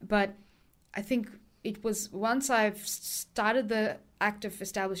 But I think it was once I've started the act of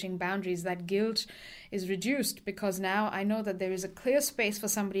establishing boundaries, that guilt is reduced because now I know that there is a clear space for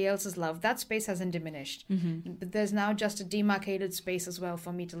somebody else's love. That space hasn't diminished. But there's now just a demarcated space as well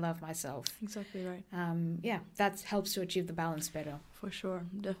for me to love myself. Exactly right. That helps to achieve the balance better. For sure,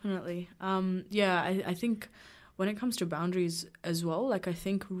 definitely. I think when it comes to boundaries as well, like I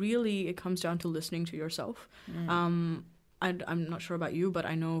think really it comes down to listening to yourself. I'm not sure about you, but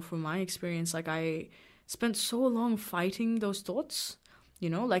I know from my experience, like I spent so long fighting those thoughts, you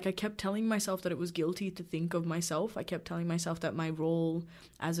know, like I kept telling myself that it was guilty to think of myself. I kept telling myself that my role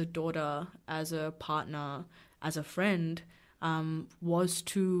as a daughter, as a partner, as a friend, was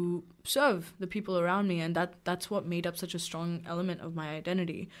to serve the people around me. And that's what made up such a strong element of my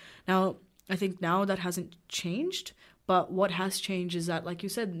identity. Now, I think now that hasn't changed, but what has changed is that, like you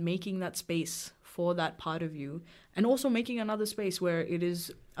said, making that space for that part of you, and also making another space where it is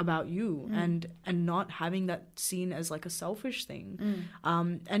about you and not having that seen as like a selfish thing.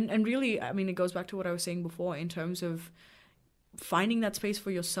 And really, I mean, it goes back to what I was saying before in terms of finding that space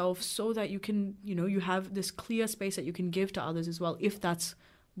for yourself so that you can, you have this clear space that you can give to others as well, if that's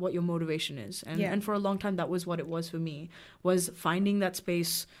what your motivation is. And for a long time, that was what it was for me, was finding that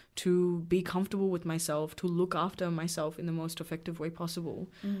space to be comfortable with myself, to look after myself in the most effective way possible,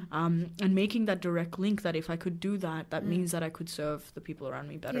 and making that direct link that if I could do that, that means that I could serve the people around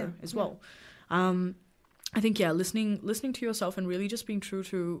me better as well. I think, listening to yourself and really just being true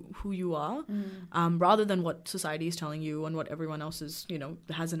to who you are, rather than what society is telling you and what everyone else is,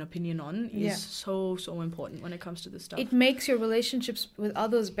 has an opinion on, is so important when it comes to this stuff. It makes your relationships with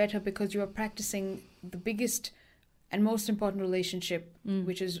others better because you are practicing the biggest and most important relationship,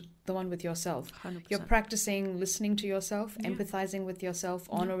 which is the one with yourself. 100%. You're practicing listening to yourself, empathizing with yourself,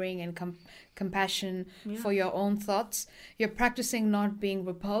 honoring and compassion for your own thoughts. You're practicing not being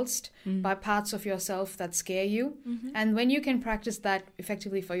repulsed by parts of yourself that scare you. And when you can practice that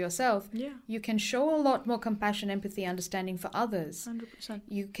effectively for yourself, you can show a lot more compassion, empathy, understanding for others. 100%.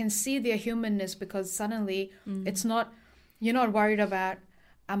 You can see their humanness because suddenly you're not worried about,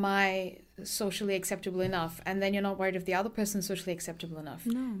 am I socially acceptable enough, and then you're not worried if the other person's socially acceptable enough.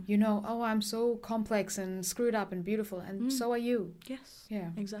 No. You know, oh, I'm so complex and screwed up and beautiful, and so are you. Yes. Yeah.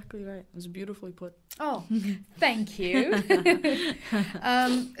 Exactly right. It was beautifully put. Oh, thank you.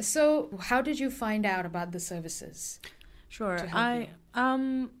 So how did you find out about the services? Sure. To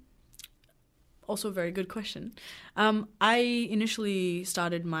help Also a very good question. I initially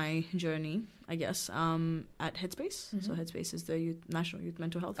started my journey, I guess, at Headspace. So Headspace is the National Youth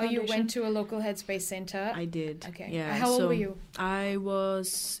Mental Health Foundation. Oh, you went to a local Headspace center? I did. Okay. Yeah. How old were you? I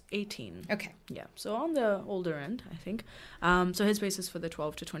was 18. Okay. Yeah. So on the older end, I think. So Headspace is for the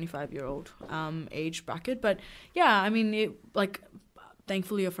 12 to 25-year-old age bracket. But yeah, I mean,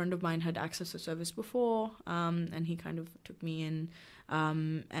 thankfully a friend of mine had access to service before, and he kind of took me in.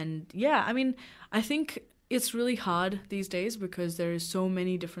 And yeah, I mean, I think it's really hard these days because there is so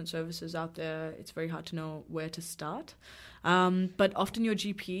many different services out there. It's very hard to know where to start. But often your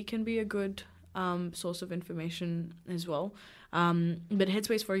GP can be a good source of information as well. But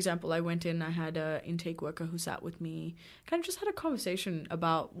Headspace, for example, I went in, I had an intake worker who sat with me, kind of just had a conversation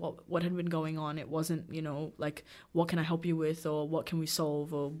about what had been going on. It wasn't, like, what can I help you with, or what can we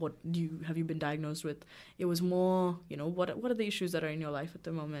solve, or what have you been diagnosed with? It was more, what are the issues that are in your life at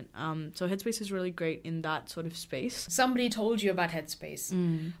the moment? So Headspace is really great in that sort of space. Somebody told you about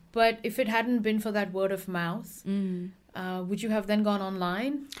Headspace, but if it hadn't been for that word of mouth, would you have then gone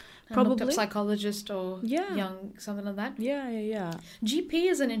online? Probably. Looked up psychologist or young, something like that? Yeah.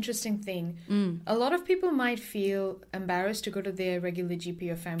 GP is an interesting thing. A lot of people might feel embarrassed to go to their regular GP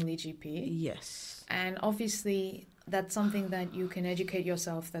or family GP. Yes. And obviously, that's something that you can educate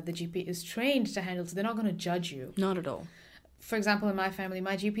yourself that the GP is trained to handle, so they're not going to judge you. Not at all. For example, in my family,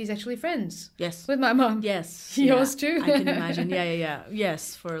 my GP is actually friends. Yes. With my mum. Yes. Yours too? I can imagine. Yeah.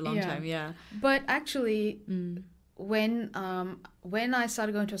 Yes, for a long time, yeah. But actually... When I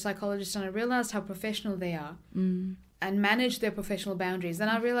started going to a psychologist and I realized how professional they are and manage their professional boundaries, then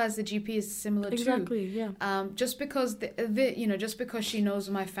I realized the GP is similar too. Exactly, yeah. Just because just because she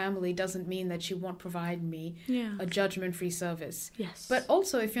knows my family doesn't mean that she won't provide me a judgment-free service. Yes. But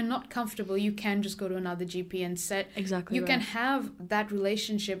also, if you're not comfortable, you can just go to another GP and you can have that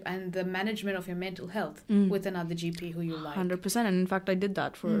relationship and the management of your mental health with another GP who you like. 100%. And in fact, I did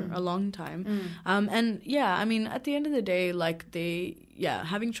that for a long time. And yeah, I mean, at the end of the day, like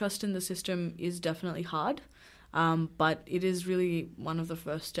having trust in the system is definitely hard. But it is really one of the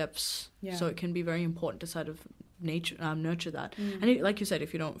first steps. Yeah. So it can be very important to sort of nurture that. And like you said,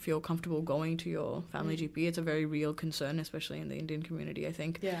 if you don't feel comfortable going to your family GP, it's a very real concern, especially in the Indian community, I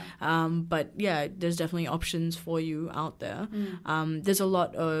think. Yeah. But yeah, there's definitely options for you out there. There's a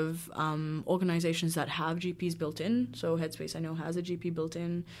lot of organizations that have GPs built in. So Headspace, I know, has a GP built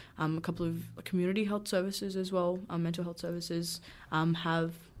in. A couple of community health services as well, mental health services,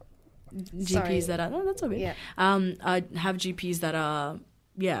 have GPs that are that's okay. Yeah. Have GPs that are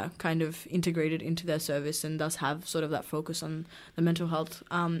kind of integrated into their service and thus have sort of that focus on the mental health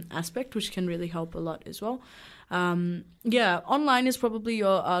aspect, which can really help a lot as well. Online is probably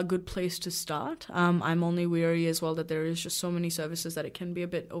a good place to start. I'm only wary as well that there is just so many services that it can be a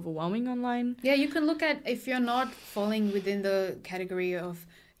bit overwhelming online. Yeah, you can look at, if you're not falling within the category of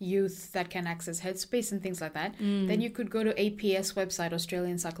youth that can access Headspace and things like that, then you could go to APS website,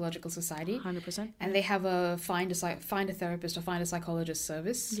 Australian Psychological Society. 100%. And they have a find a therapist or find a psychologist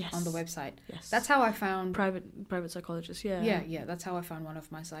service on the website. Yes. That's how I found... Private psychologists, yeah. Yeah, that's how I found one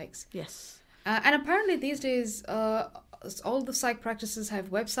of my psychs. Yes. And apparently these days, all the psych practices have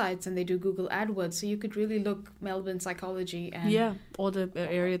websites and they do Google AdWords, so you could really look Melbourne psychology and... Yeah, or the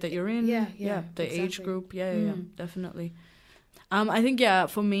area that you're in. Yeah, the exactly. age group. Yeah, definitely. I think,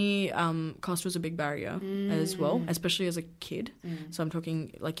 for me, cost was a big barrier as well, especially as a kid. So I'm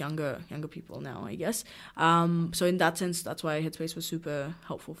talking like younger people now, I guess. So in that sense, that's why Headspace was super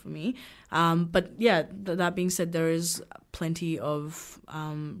helpful for me. But yeah, that being said, there is plenty of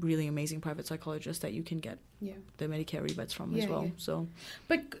really amazing private psychologists that you can get the Medicare rebates from as well. Yeah. So,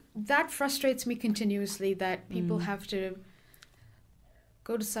 but that frustrates me continuously that people have to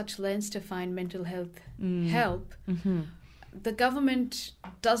go to such lengths to find mental health help. The government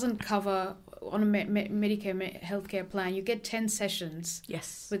doesn't cover, on a Medicare healthcare plan, you get 10 sessions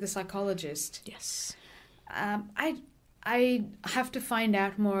with a psychologist. Yes. I have to find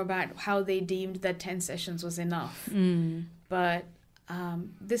out more about how they deemed that 10 sessions was enough. But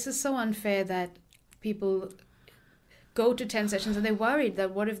this is so unfair that people go to 10 sessions and they're worried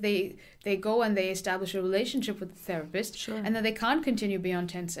that what if they go and they establish a relationship with the therapist and then they can't continue beyond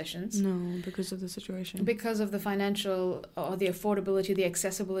 10 sessions. No, because of the situation. Because of the financial or the affordability, the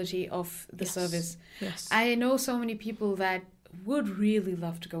accessibility of the service. Yes. I know so many people that would really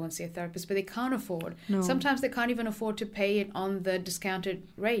love to go and see a therapist, but they can't afford. No. Sometimes they can't even afford to pay it on the discounted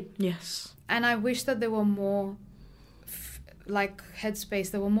rate. Yes. And I wish that there were more, like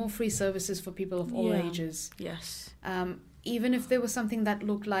Headspace, there were more free services for people of all ages. Yes. Even if there was something that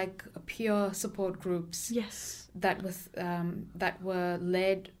looked like pure support groups. Yes. That were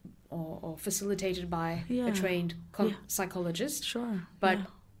led or facilitated by a trained psychologist. Sure. But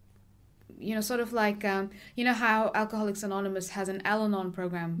you know, sort of like you know how Alcoholics Anonymous has an Al-Anon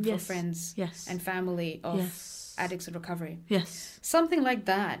program for friends and family of addicts in recovery. Yes. Something like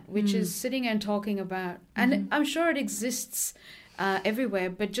that, which is sitting and talking about, and I'm sure it exists everywhere,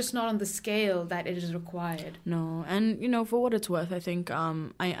 but just not on the scale that it is required. No, and you know, for what it's worth, I think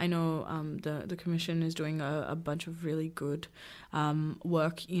I know the Commission is doing a bunch of really good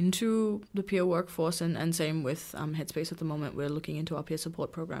work into the peer workforce, and same with Headspace at the moment. We're looking into our peer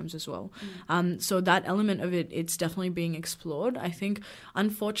support programs as well. So that element of it's definitely being explored. I think,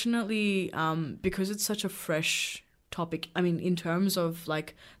 unfortunately, because it's such a fresh topic, I mean, in terms of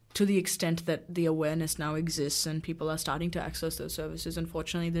like, to the extent that the awareness now exists and people are starting to access those services,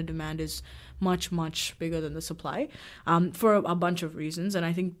 unfortunately, the demand is much, much bigger than the supply for a bunch of reasons. And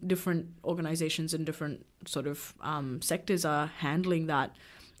I think different organizations in different sort of sectors are handling that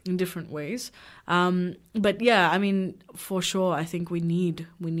in different ways. But yeah, I mean, for sure, I think we need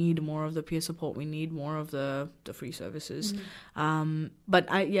more of the peer support. We need more of the free services. But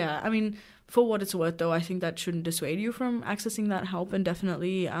I mean, for what it's worth, though, I think that shouldn't dissuade you from accessing that help. And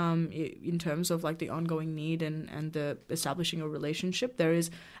definitely in terms of like the ongoing need and the establishing a relationship, there is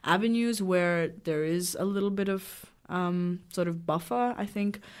avenues where there is a little bit of sort of buffer. I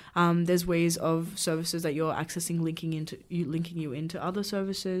think there's ways of services that you're accessing linking you into other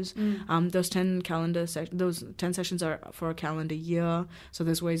services. Those 10 sessions are for a calendar year, so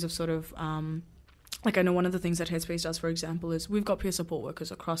there's ways of sort of like, I know one of the things that Headspace does, for example, is we've got peer support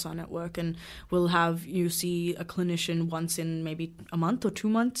workers across our network, and we'll have you see a clinician once in maybe a month or 2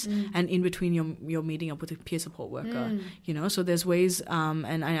 months, and in between you're meeting up with a peer support worker, you know, so there's ways,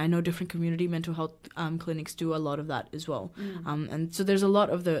 and I know different community mental health clinics do a lot of that as well. And so there's a lot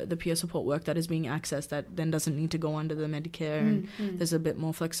of the peer support work that is being accessed that then doesn't need to go under the Medicare, and there's a bit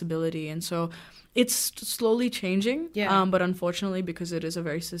more flexibility. And so it's slowly changing, but unfortunately, because it is a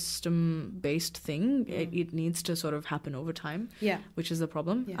very system-based thing, it needs to sort of happen over time, which is the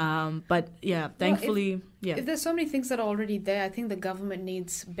problem. But yeah, thankfully, if there's so many things that are already there, I think the government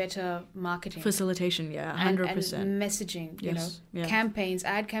needs better marketing. Facilitation, 100%. And messaging, you know, campaigns,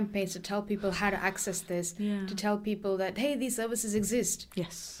 ad campaigns to tell people how to access this, to tell people that, hey, these services exist.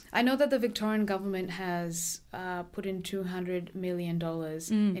 Yes. I know that the Victorian government has put in $200 million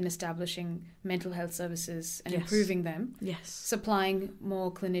in establishing mental health services and improving them. Yes. Supplying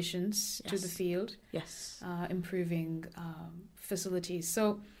more clinicians to the field. Yes. Improving facilities.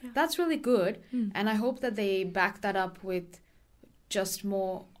 So that's really good. And I hope that they back that up with just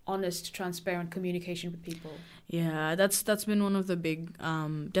more honest, transparent communication with people. Yeah, that's been one of the big,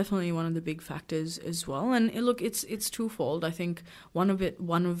 definitely one of the big factors as well. And look, it's twofold. I think one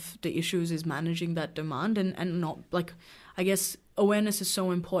of the issues is managing that demand and not, like, I guess awareness is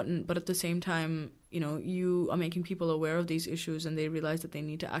so important, but at the same time, you know, you are making people aware of these issues and they realize that they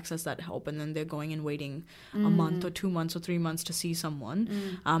need to access that help, and then they're going and waiting a month or 2 months or 3 months to see someone,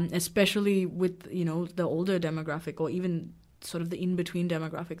 especially with, you know, the older demographic or even sort of the in-between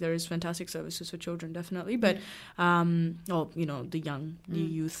demographic. There is fantastic services for children, definitely, but or, you know, the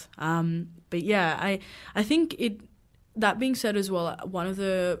youth. But yeah, I think that being said as well, one of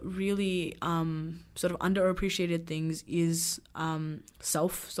the really sort of underappreciated things is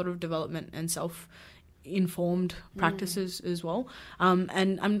self sort of development and self-informed practices as well.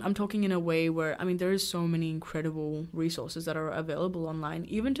 And I'm talking in a way where, I mean, there is so many incredible resources that are available online,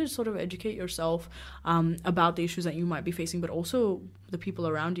 even to sort of educate yourself about the issues that you might be facing, but also the people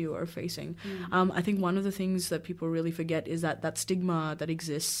around you are facing. I think one of the things that people really forget is that stigma that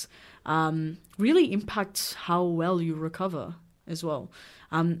exists really impacts how well you recover as well.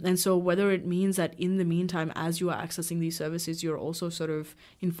 And so whether it means that in the meantime, as you are accessing these services, you're also sort of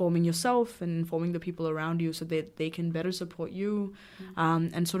informing yourself and informing the people around you so that they can better support you,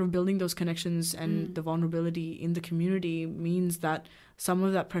 and sort of building those connections and the vulnerability in the community means that some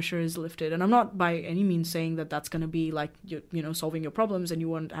of that pressure is lifted. And I'm not by any means saying that that's going to be like, you know, solving your problems and you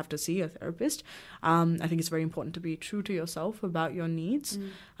won't have to see a therapist. I think it's very important to be true to yourself about your needs.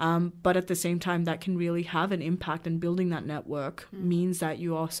 But at the same time, that can really have an impact, and building that network means that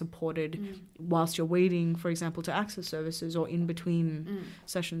you are supported whilst you're waiting, for example, to access services or in between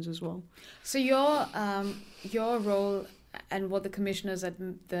sessions as well. So your role and what the commissioners at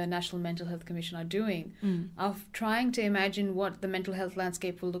the National Mental Health Commission are doing, of trying to imagine what the mental health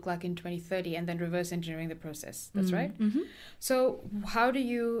landscape will look like in 2030 and then reverse engineering the process. That's right? Mm-hmm. So how do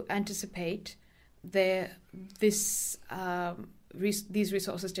you anticipate these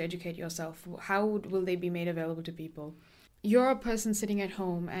resources to educate yourself? How will they be made available to people? You're a person sitting at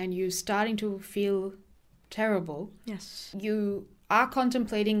home and you're starting to feel terrible. Yes. You are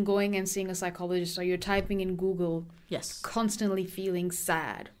contemplating going and seeing a psychologist, or you're typing in Google, Yes. constantly feeling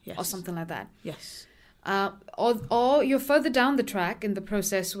sad, Yes. or something like that. Yes. Or you're further down the track in the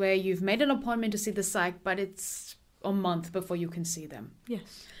process where you've made an appointment to see the psych, but it's a month before you can see them.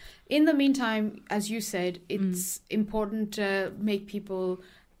 Yes. In the meantime, as you said, it's important to make people...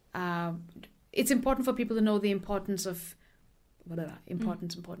 it's important for people to know the importance of...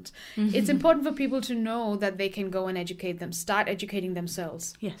 Importance. It's important for people to know that they can go and start educating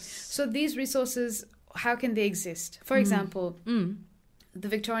themselves. Yes. So these resources, how can they exist? For example, the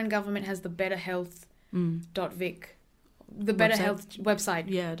Victorian government has the betterhealth.vic, the Better Health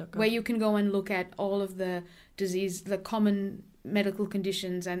website, where you can go and look at all of the common medical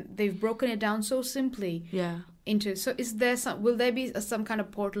conditions, and they've broken it down so simply into... So will there be some kind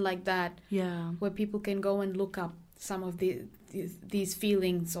of portal like that where people can go and look up some of these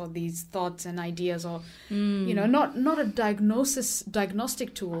feelings or these thoughts and ideas, or not a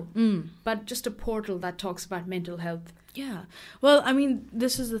diagnostic tool, but just a portal that talks about mental health? Yeah. Well, I mean,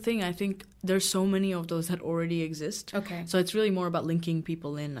 this is the thing. I think there's so many of those that already exist. Okay. So it's really more about linking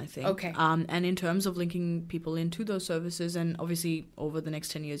people in, I think. Okay. And in terms of linking people into those services, and obviously over the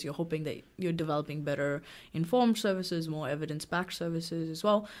next 10 years, you're hoping that you're developing better informed services, more evidence-backed services as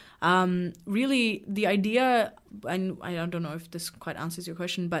well. Really, the idea, and I don't know if this quite answers your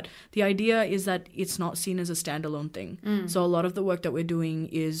question, but the idea is that it's not seen as a standalone thing. So a lot of the work that we're doing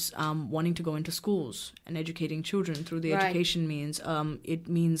is wanting to go into schools and educating children through the education means. It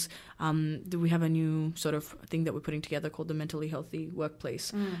means we have a new sort of thing that we're putting together called the Mentally Healthy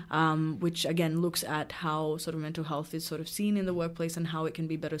Workplace, which again looks at how sort of mental health is sort of seen in the workplace and how it can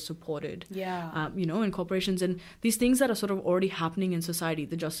be better supported, in corporations, and these things that are sort of already happening in society.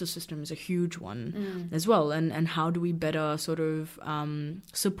 The justice system is a huge one as well, and how do we better sort of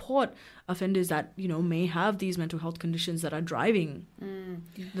support offenders that may have these mental health conditions that are driving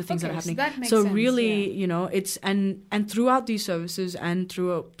the things that are happening. That makes so sense, really, it's and throughout these services and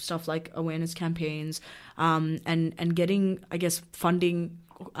through stuff like awareness campaigns, and getting, I guess, funding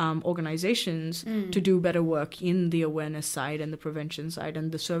organizations to do better work in the awareness side and the prevention side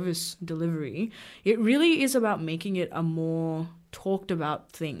and the service delivery. It really is about making it a more talked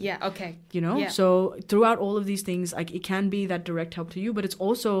about thing. Yeah, okay. So throughout all of these things, like, it can be that direct help to you, but it's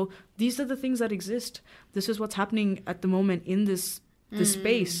also, these are the things that exist. This is what's happening at the moment in this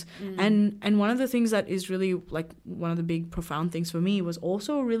space. And one of the things that is really, like, one of the big profound things for me was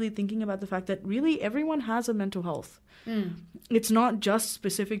also really thinking about the fact that really everyone has a mental health. It's not just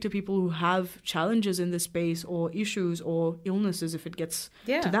specific to people who have challenges in this space or issues or illnesses, if it gets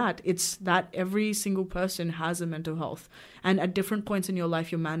to that. It's that every single person has a mental health. And at different points in your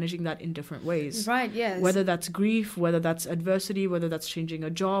life, you're managing that in different ways. Right, yes. Whether that's grief, whether that's adversity, whether that's changing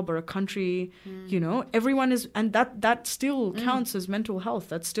a job or a country, everyone is, and that still counts as mental health.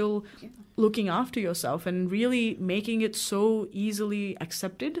 That's still looking after yourself, and really making it so easily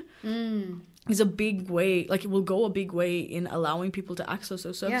accepted is a big way, like, it will go a big way in allowing people to access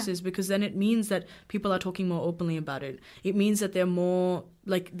those services, because then it means that people are talking more openly about it. It means that they're more,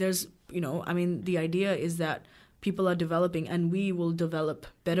 like, there's, the idea is that people are developing, and we will develop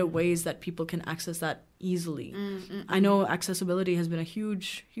better ways that people can access that easily. I know accessibility has been a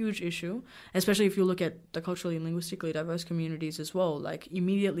huge, huge issue, especially if you look at the culturally and linguistically diverse communities as well. Like,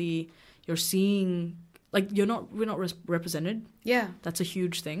 immediately you're seeing, like, we're not represented. Yeah. That's a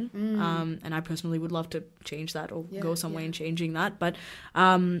huge thing. And I personally would love to change that, or go some way in changing that. But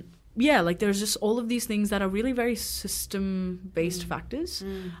like, there's just all of these things that are really very system-based factors.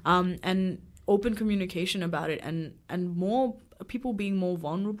 And open communication about it, and more people being more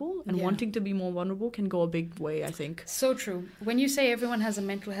vulnerable and wanting to be more vulnerable can go a big way, I think. So true. When you say everyone has a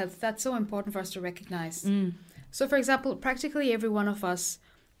mental health, that's so important for us to recognize. So, for example, practically every one of us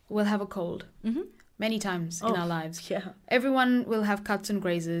will have a cold many times in our lives. Yeah. Everyone will have cuts and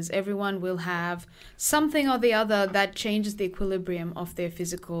grazes. Everyone will have something or the other that changes the equilibrium of their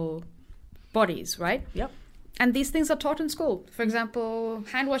physical bodies, right? Yep. And these things are taught in school. For example,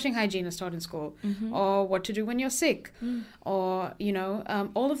 hand-washing hygiene is taught in school, or what to do when you're sick, or,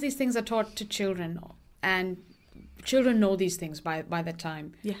 all of these things are taught to children, and children know these things by that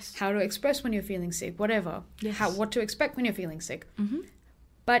time. Yes. How to express when you're feeling sick, whatever. Yes. What to expect when you're feeling sick.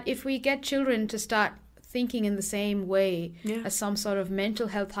 But if we get children to start thinking in the same way Yeah. as some sort of mental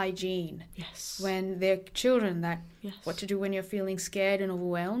health hygiene Yes. when they're children, that Yes. what to do when you're feeling scared and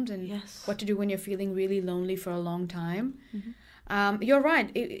overwhelmed, and Yes. what to do when you're feeling really lonely for a long time. Mhm. You're right.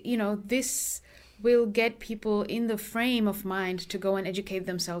 This will get people in the frame of mind to go and educate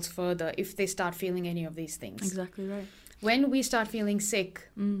themselves further if they start feeling any of these things. Exactly right. When we start feeling sick,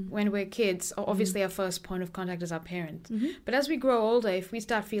 Mm. when we're kids, obviously our first point of contact is our parents. Mhm. But as we grow older, if we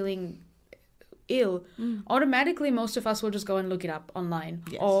start feeling ill, Mm. automatically most of us will just go and look it up online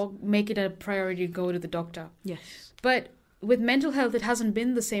Yes. or make it a priority to go to the doctor. Yes. But with mental health, it hasn't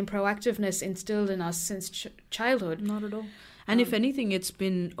been the same proactiveness instilled in us since childhood. Not at all. And if anything, it's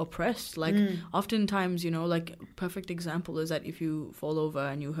been oppressed. Like, oftentimes, like, perfect example is that if you fall over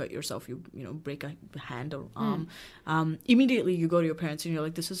and you hurt yourself, you break a hand or arm, immediately you go to your parents and you're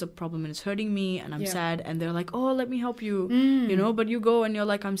like, this is a problem and it's hurting me and I'm Yeah. sad. And they're like, oh, let me help you, but you go and you're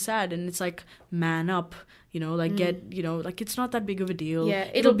like, I'm sad. And it's like, man up, get, like, it's not that big of a deal. Yeah,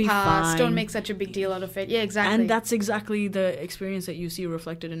 it'll be pass. fine. Don't make such a big deal out of it. Yeah, exactly. And that's exactly the experience that you see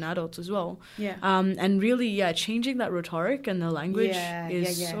reflected in adults as well. Yeah. And really, changing that rhetoric and the language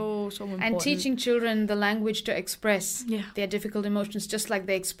is yeah. so important. And teaching children the language to express Yeah. their difficult emotions, just like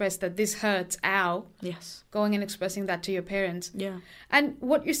they express that this hurts, ow, Yes. going and expressing that to your parents. Yeah. And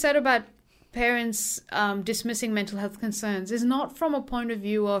what you said about parents dismissing mental health concerns is not from a point of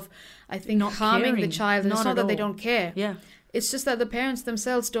view of, I think, Not harming the caring. child. And it's Not not at that they all. don't care. Yeah. It's just that the parents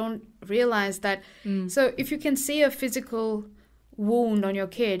themselves don't realize that. So if you can see a physical wound on your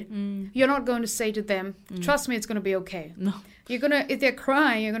kid, you're not going to say to them, trust me, it's going to be okay. No. You're gonna, if they're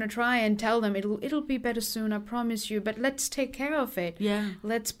crying, you're gonna try and tell them it'll be better soon, I promise you. But let's take care of it. Yeah.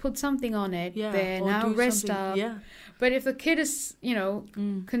 Let's put something on it. Yeah. There, Or now do rest something- up. Yeah. But if the kid is,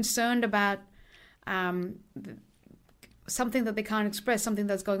 concerned about something that they can't express, something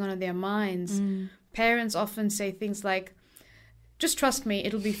that's going on in their minds, parents often say things like, just trust me,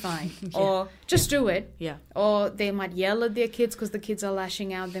 it'll be fine. Or just do it. Yeah. Or they might yell at their kids because the kids are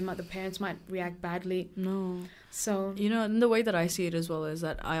lashing out. The parents might react badly. No. So And the way that I see it as well is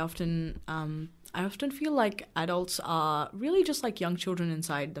that I often feel like adults are really just like young children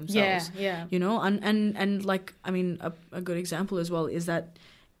inside themselves. yeah. And like, I mean, a good example as well is that,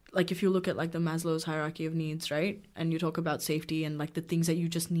 like, if you look at like the Maslow's hierarchy of needs, right? And you talk about safety and like the things that you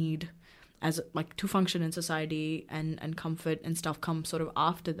just need as like to function in society, and comfort and stuff come sort of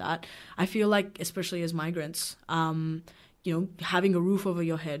after that. I feel like, especially as migrants, having a roof over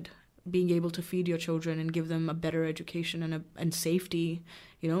your head, being able to feed your children and give them a better education and safety,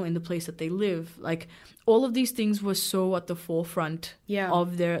 in the place that they live, like all of these things were so at the forefront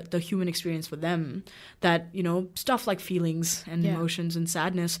of the human experience for them that, stuff like feelings and emotions and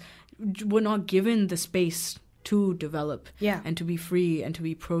sadness were not given the space to develop and to be free and to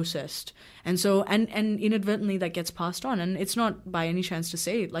be processed. And so and inadvertently that gets passed on. And it's not by any chance to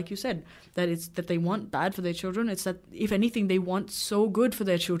say, like you said, that they want bad for their children. It's that, if anything, they want so good for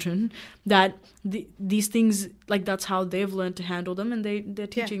their children that these things, like, that's how they've learned to handle them, and they're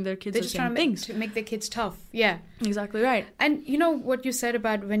teaching their kids they're the just same trying things. to make their kids tough. Yeah. Exactly right. And you know what you said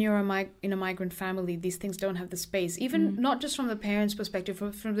about when you're in a migrant family, these things don't have the space. Even not just from the parents' perspective,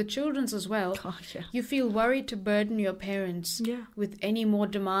 from the children's as well. Oh, yeah. You feel worried to burden your parents with any more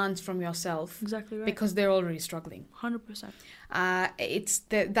demands from yourself. Exactly right. Because they're already struggling. 100%. It's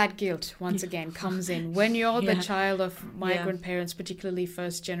that guilt, once again, comes in. When you're the child of migrant parents, particularly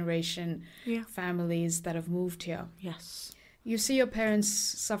first generation families that have moved here. Yes. You see your parents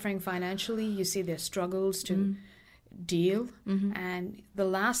suffering financially. You see their struggles to deal. And the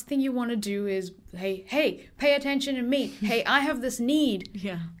last thing you want to do is, hey, pay attention to me. Hey, I have this need.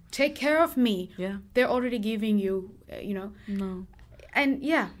 Yeah. Take care of me. Yeah. They're already giving you, No. And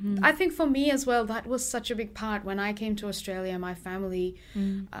I think for me as well, that was such a big part. When I came to Australia, my family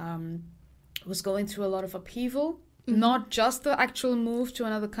was going through a lot of upheaval. Not just the actual move to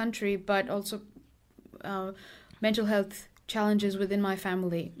another country, but also mental health challenges within my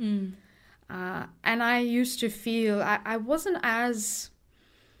family. And I used to feel I wasn't as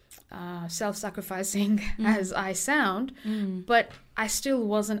self-sacrificing as I sound, but I still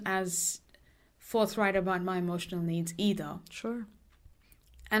wasn't as forthright about my emotional needs either. Sure.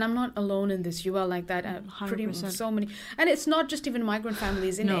 And I'm not alone in this. You are like that. Pretty much so many. And it's not just even migrant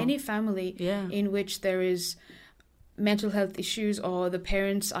families. In any family in which there is mental health issues or the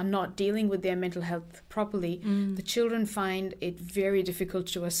parents are not dealing with their mental health properly, the children find it very difficult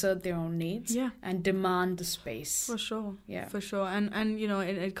to assert their own needs and demand the space. For sure. Yeah. For sure. And you know,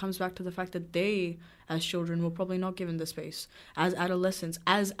 it comes back to the fact that they, as children, were probably not given the space. As adolescents,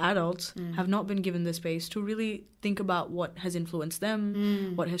 as adults, have not been given the space to really think about what has influenced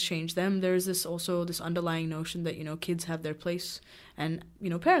them, what has changed them. There's this underlying notion that, you know, kids have their place and, you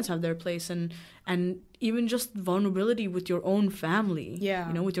know, parents have their place, and even just vulnerability with your own family,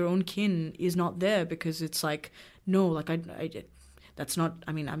 you know, with your own kin is not there, because it's like, no, like that's not,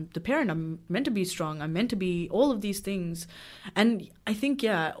 I mean, I'm the parent, I'm meant to be strong, I'm meant to be all of these things. And I think,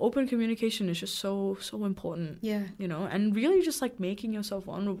 open communication is just so important, you know, and really just like making yourself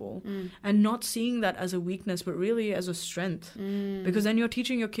vulnerable and not seeing that as a weakness, but really as a strength, because then you're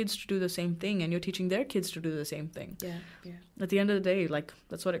teaching your kids to do the same thing, and you're teaching their kids to do the same thing. At the end of the day, like,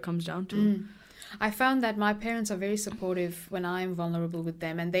 that's what it comes down to. I found that my parents are very supportive when I'm vulnerable with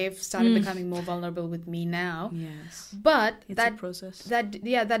them, and they've started becoming more vulnerable with me now. Yes. But it's a process.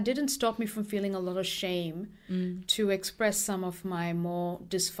 That didn't stop me from feeling a lot of shame to express some of my more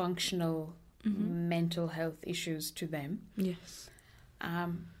dysfunctional mental health issues to them. Yes.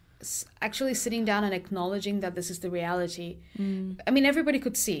 Actually sitting down and acknowledging that this is the reality. I mean, everybody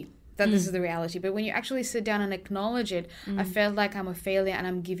could see that this is the reality, but when you actually sit down and acknowledge it, I felt like I'm a failure and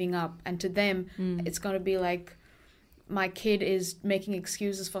I'm giving up, and to them it's going to be like my kid is making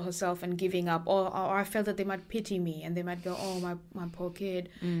excuses for herself and giving up, or I felt that they might pity me and they might go, oh, my poor kid,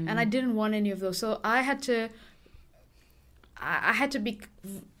 and I didn't want any of those. So I had to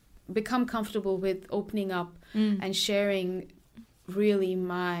become comfortable with opening up and sharing really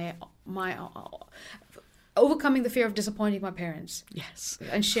my overcoming the fear of disappointing my parents. Yes.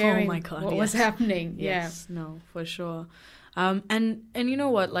 And sharing what was happening. Yes. No, for sure. And you know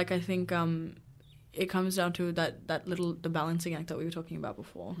what? Like, I think it comes down to the balancing act that we were talking about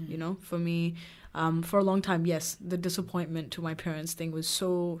before. You know, for me, for a long time, yes, the disappointment to my parents thing was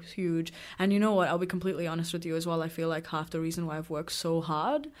so huge. And you know what? I'll be completely honest with you as well. I feel like half the reason why I've worked so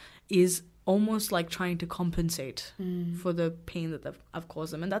hard is almost like trying to compensate for the pain that I've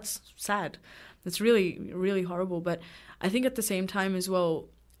caused them. And that's sad. It's really, really horrible. But I think at the same time as well,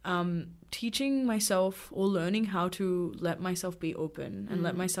 teaching myself or learning how to let myself be open and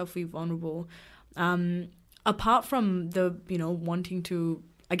let myself be vulnerable, apart from the, you know, wanting to,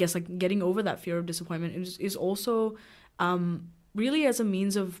 I guess, like getting over that fear of disappointment is also really as a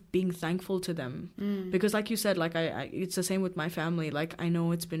means of being thankful to them. Because like you said, like I it's the same with my family. Like, I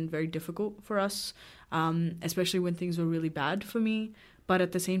know it's been very difficult for us, especially when things were really bad for me. But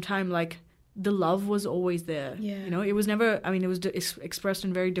at the same time, like, the love was always there. You know, it was never, I mean, it was expressed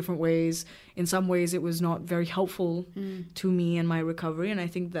in very different ways. In some ways it was not very helpful to me and my recovery, and I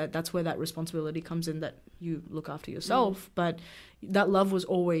think that's where that responsibility comes in, that you look after yourself. But that love was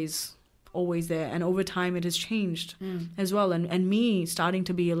always there, and over time it has changed as well, and me starting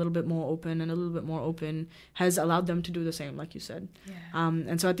to be a little bit more open has allowed them to do the same, like you said.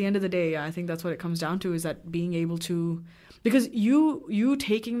 And so at the end of the day, I think that's what it comes down to, is that being able to, because you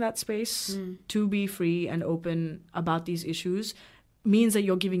taking that space to be free and open about these issues means that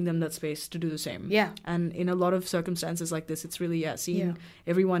you're giving them that space to do the same. And in a lot of circumstances like this, it's really seeing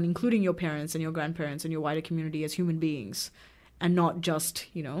everyone, including your parents and your grandparents and your wider community, as human beings, and not just,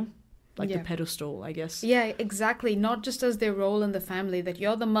 you know, like the pedestal, I guess. Yeah, exactly. Not just as their role in the family, that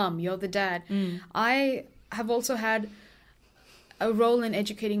you're the mum, you're the dad. I have also had a role in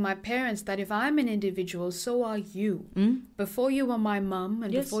educating my parents that if I'm an individual, so are you. Before you were my mum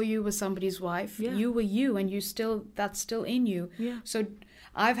and before you were somebody's wife, you were you, and that's still in you. So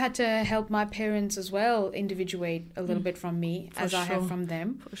I've had to help my parents as well individuate a little bit from me, I have from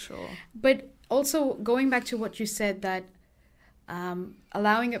them. For sure. But also going back to what you said, that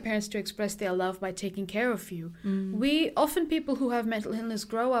allowing your parents to express their love by taking care of you. We often, people who have mental illness,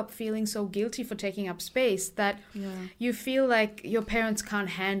 grow up feeling so guilty for taking up space that you feel like your parents can't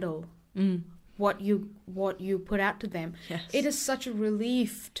handle what you put out to them. It is such a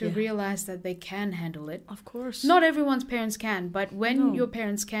relief to realize that they can handle it. Of course. Not everyone's parents can, but when your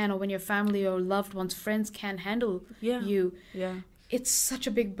parents can, or when your family or loved ones, friends can handle you, it's such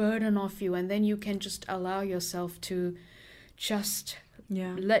a big burden off you, and then you can just allow yourself to just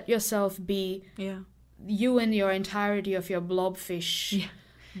let yourself be you in your entirety of your blobfishy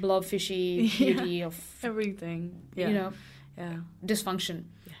beauty of everything, you know, dysfunction,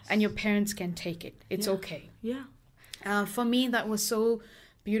 and your parents can take it. It's okay. For me, that was so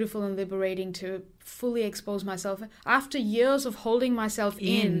beautiful and liberating to fully expose myself after years of holding myself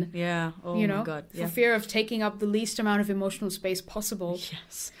in. Oh, you know, my God. for fear of taking up the least amount of emotional space possible.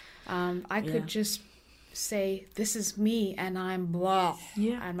 I could just say, this is me and I'm blah.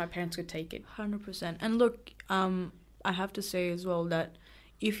 Yeah. And my parents could take it. 100%. And look, I have to say as well that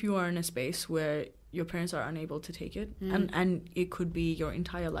if you are in a space where your parents are unable to take it, and it could be your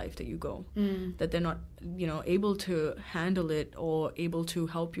entire life that you go, that they're not, able to handle it or able to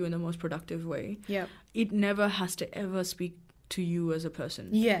help you in the most productive way, it never has to ever speak to you as a person.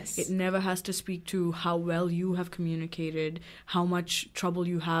 Yes. It never has to speak to how well you have communicated, how much trouble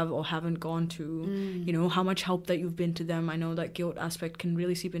you have or haven't gone to, how much help that you've been to them. I know that guilt aspect can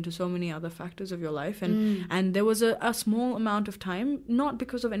really seep into so many other factors of your life. And there was a small amount of time, not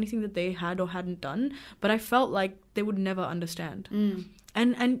because of anything that they had or hadn't done, but I felt like they would never understand.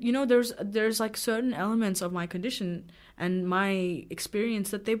 And there's like certain elements of my condition and my experience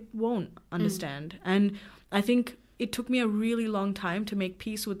that they won't understand. And I think it took me a really long time to make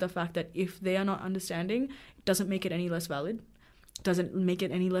peace with the fact that if they are not understanding, it doesn't make it any less valid, doesn't make it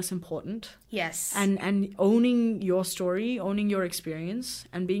any less important. Yes. And owning your story, owning your experience,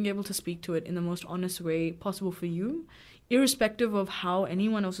 and being able to speak to it in the most honest way possible for you, irrespective of how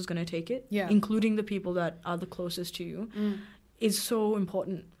anyone else is going to take it, including the people that are the closest to you, is so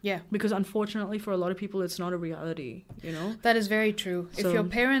important. Yeah. Because unfortunately for a lot of people, it's not a reality, That is very true. So, if your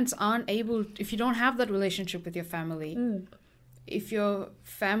parents aren't able, if you don't have that relationship with your family, if your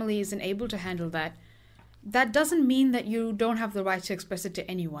family isn't able to handle that, that doesn't mean that you don't have the right to express it to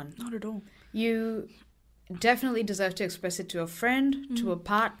anyone. Not at all. You definitely deserve to express it to a friend, to a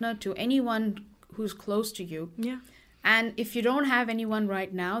partner, to anyone who's close to you. Yeah. And if you don't have anyone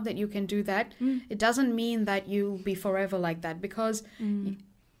right now that you can do that, it doesn't mean that you'll be forever like that. Because,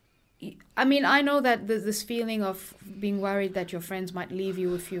 I mean, I know that this feeling of being worried that your friends might leave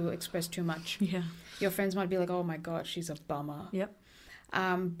you if you express too much. Yeah. Your friends might be like, oh my God, she's a bummer. Yep.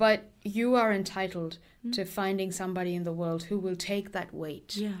 But you are entitled to finding somebody in the world who will take that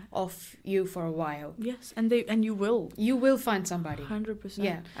weight off you for a while. Yes, and you will. You will find somebody. 100%.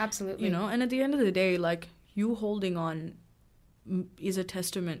 Yeah, absolutely. And at the end of the day, like, you holding on is a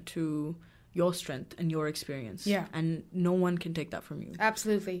testament to your strength and your experience. Yeah. And no one can take that from you.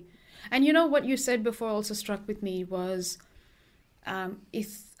 Absolutely. And what you said before also struck with me was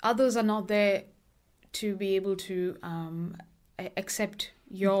if others are not there to be able to accept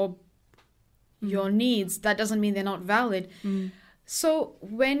your needs, that doesn't mean they're not valid. So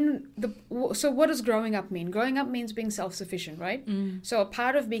what does growing up mean? Growing up means being self-sufficient, right? So a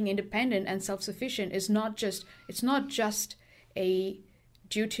part of being independent and self-sufficient is not just a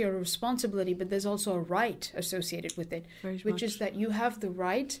duty or a responsibility, but there's also a right associated with it, which is that you have the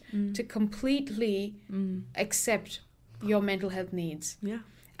right to completely accept your mental health needs. Yeah.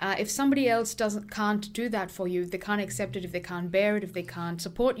 If somebody else can't do that for you, if they can't accept it, if they can't bear it, if they can't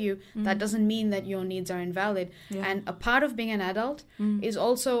support you, that doesn't mean that your needs are invalid. Yeah. And a part of being an adult is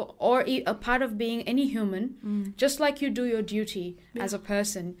also, or a part of being any human, just like you do your duty as a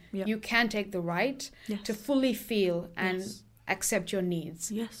person, you can take the right to fully feel and accept your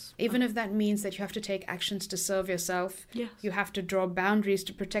needs. Yes. Even if that means that you have to take actions to serve yourself, you have to draw boundaries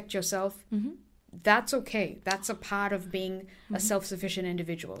to protect yourself. That's okay. That's a part of being a self-sufficient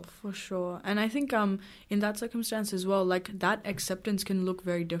individual. For sure. And I think in that circumstance as well, like, that acceptance can look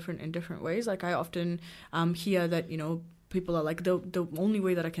very different in different ways. Like, I often hear that, people are like, the only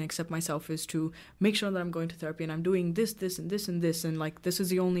way that I can accept myself is to make sure that I'm going to therapy and I'm doing this, this, and this, and this, and like, this is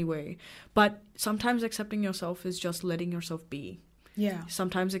the only way. But sometimes accepting yourself is just letting yourself be. Yeah.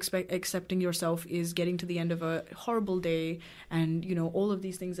 Sometimes accepting yourself is getting to the end of a horrible day and, all of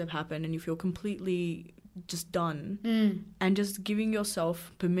these things have happened and you feel completely just done. And just giving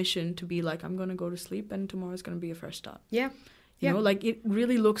yourself permission to be like, I'm going to go to sleep and tomorrow's going to be a fresh start. Yeah. You know, like, it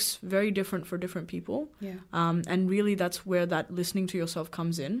really looks very different for different people. Yeah. And really that's where that listening to yourself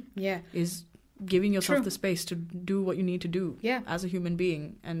comes in. Yeah. Is giving yourself the space to do what you need to do as a human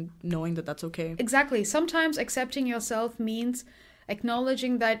being and knowing that that's okay. Exactly. Sometimes accepting yourself means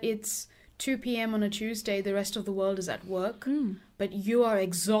acknowledging that it's 2 p.m. on a Tuesday, the rest of the world is at work, but you are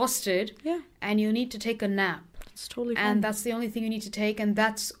exhausted and you need to take a nap. It's totally fine. And that's the only thing you need to take, and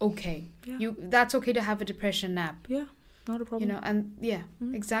that's okay. Yeah. That's okay to have a depression nap. Yeah, not a problem. And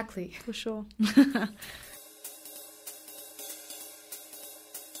exactly. For sure.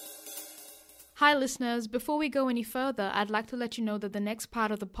 Hi listeners, before we go any further, I'd like to let you know that the next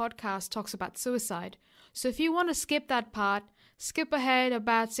part of the podcast talks about suicide. So if you want to skip that part, skip ahead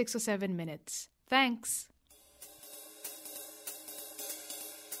about 6 or 7 minutes. Thanks.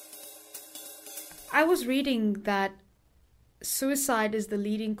 I was reading that suicide is the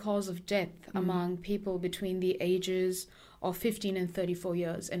leading cause of death among people between the ages of 15 and 34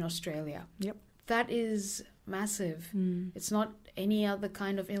 years in Australia. Yep. That is massive. It's not any other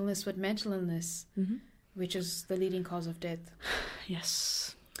kind of illness but mental illness. which is the leading cause of death.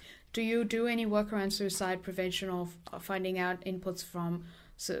 Yes. Do you do any work around suicide prevention or finding out inputs from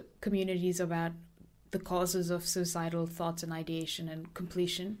communities about the causes of suicidal thoughts and ideation and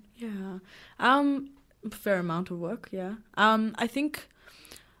completion? Yeah. Fair amount of work, yeah. I think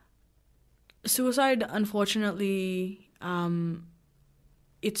suicide, unfortunately,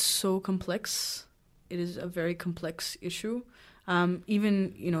 it's so complex. It is a very complex issue.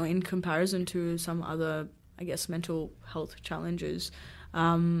 Even, in comparison to some other, I guess, mental health challenges,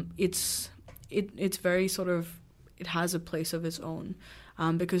 it's very sort of, it has a place of its own.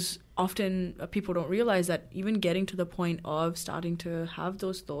 Because often people don't realize that even getting to the point of starting to have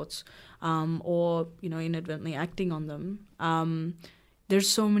those thoughts, or, inadvertently acting on them, there's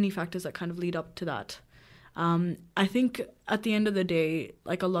so many factors that kind of lead up to that. I think at the end of the day,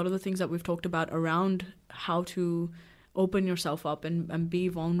 like a lot of the things that we've talked about around how to open yourself up and be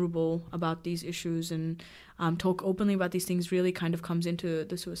vulnerable about these issues and talk openly about these things really kind of comes into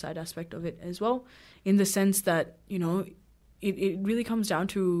the suicide aspect of it as well, in the sense that, it really comes down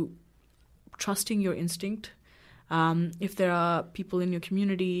to trusting your instinct. If there are people in your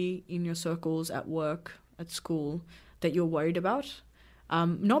community, in your circles, at work, at school, that you're worried about,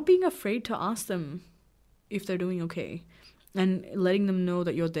 not being afraid to ask them if they're doing okay and letting them know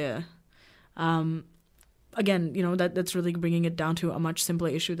that you're there. Again, that's really bringing it down to a much simpler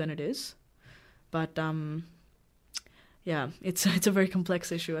issue than it is. But yeah, it's a very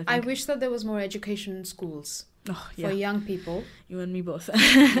complex issue, I think. I wish that there was more education in schools for young people. You and me both.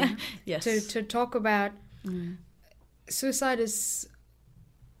 Yes. To talk about suicide is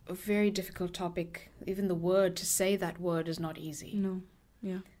a very difficult topic. Even the word, to say that word is not easy. No.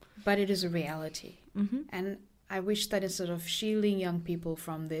 Yeah. But it is a reality. Mm-hmm. And I wish that instead of shielding young people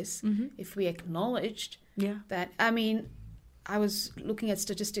from this, if we acknowledged that, I was looking at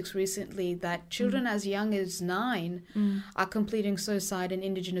statistics recently that children as young as 9 are completing suicide in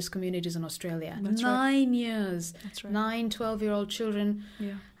Indigenous communities in Australia. That's 9 years. That's right. 9, 12-year-old children.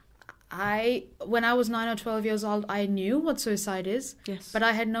 Yeah. When I was 9 or 12 years old, I knew what suicide is. Yes. But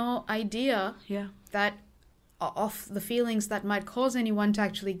I had no idea that of the feelings that might cause anyone to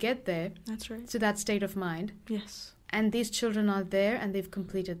actually get there. That's right. To that state of mind. Yes. And these children are there and they've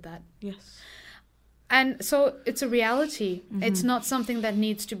completed that. Yes. And so it's a reality. It's not something that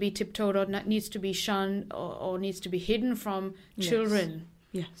needs to be tiptoed or needs to be shunned or needs to be hidden from children.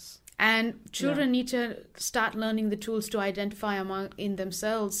 Yes. And children need to start learning the tools to identify in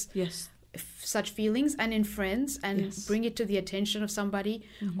themselves such feelings and in friends and bring it to the attention of somebody.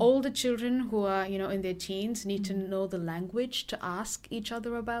 All the children who are, in their teens need to know the language to ask each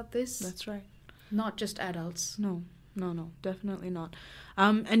other about this. That's right. Not just adults. No, definitely not.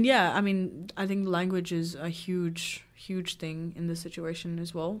 And yeah, I think language is a huge, huge thing in this situation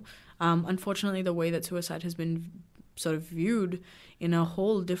as well. Unfortunately, the way that suicide has been sort of viewed in a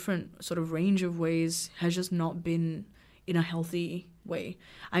whole different sort of range of ways has just not been in a healthy way.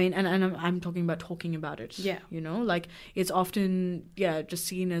 And I'm talking about it. Yeah. Like it's often, just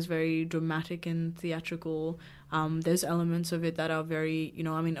seen as very dramatic and theatrical. There's elements of it that are very,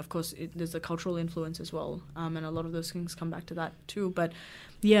 of course, there's a cultural influence as well. And a lot of those things come back to that too. But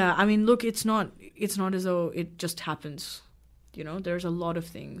yeah, look, it's not as though it just happens. There's a lot of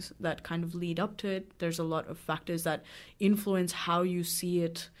things that kind of lead up to it. There's a lot of factors that influence how you see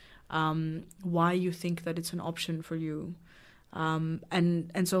it, why you think that it's an option for you.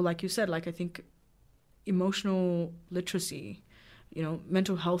 And so, like you said, I think emotional literacy,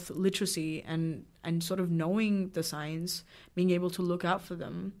 mental health literacy and sort of knowing the signs, being able to look out for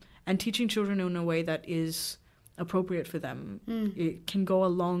them and teaching children in a way that is appropriate for them, it can go a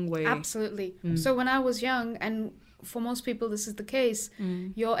long way. Absolutely. So when I was young, and for most people this is the case,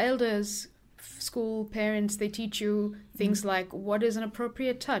 your elders, school, parents, they teach you things like what is an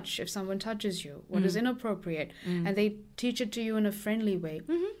appropriate touch if someone touches you, what is inappropriate, and they teach it to you in a friendly way.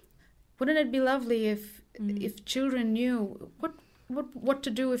 Wouldn't it be lovely if children knew what to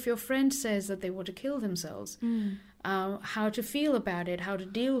do if your friend says that they want to kill themselves, how to feel about it, how to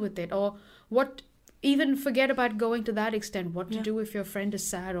deal with it, or what, even forget about going to that extent, what to do if your friend is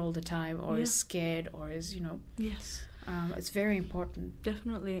sad all the time or is scared or is, Yes. It's very important.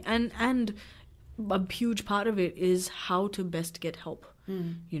 Definitely. And a huge part of it is how to best get help.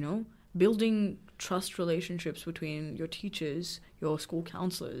 Building trust relationships between your teachers, your school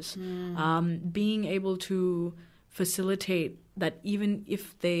counselors, being able to facilitate that even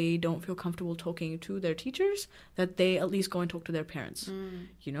if they don't feel comfortable talking to their teachers, that they at least go and talk to their parents,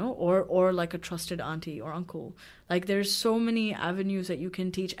 or like a trusted auntie or uncle. Like there's so many avenues that you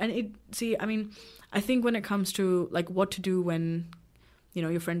can teach. And I think when it comes to like what to do when,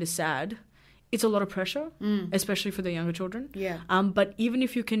 your friend is sad, it's a lot of pressure, especially for the younger children. Yeah. But even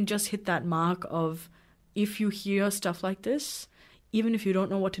if you can just hit that mark of, if you hear stuff like this, even if you don't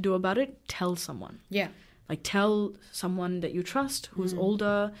know what to do about it, tell someone. Yeah. Like, tell someone that you trust, who's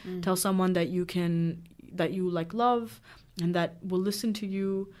older. Tell someone that you like love, and that will listen to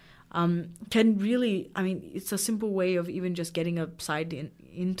you. Can really, I mean, it's a simple way of even just getting a side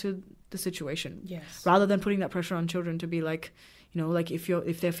into the situation. Yes. Rather than putting that pressure on children to be like, you know, like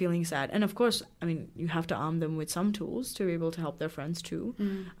if they're feeling sad. And of course, I mean, you have to arm them with some tools to be able to help their friends too.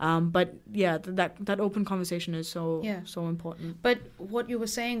 But yeah, that open conversation is so important. But what you were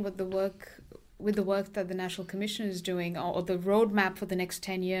saying with the work that the National Commission is doing, or the roadmap for the next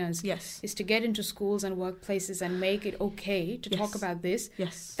 10 years, is to get into schools and workplaces and make it okay to talk about this.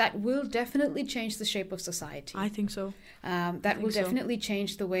 Yes. That will definitely change the shape of society. I think so. That will definitely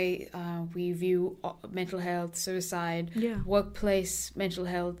change the way we view mental health, suicide, workplace mental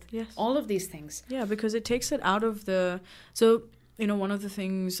health, all of these things. Yeah, because it takes it out of the... So... You know, one of the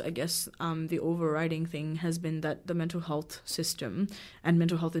things, I guess, the overriding thing has been that the mental health system and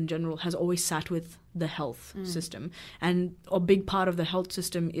mental health in general has always sat with the health system. And a big part of the health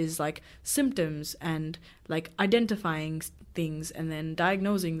system is like symptoms and like identifying things and then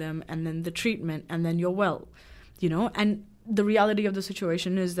diagnosing them and then the treatment and then you're well, you know. And the reality of the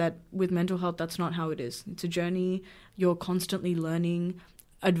situation is that with mental health, that's not how it is. It's a journey. You're constantly learning.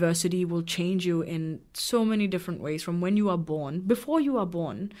 Adversity will change you in so many different ways from when you are born, before you are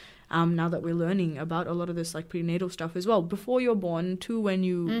born, now that we're learning about a lot of this like prenatal stuff as well, before you're born to when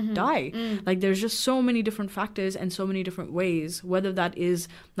you die. Like there's just so many different factors and so many different ways, whether that is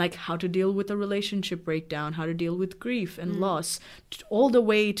like how to deal with a relationship breakdown, how to deal with grief and loss, all the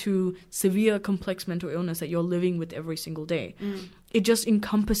way to severe complex mental illness that you're living with every single day. It just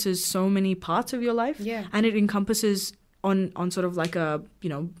encompasses so many parts of your life, and it encompasses on sort of like a, you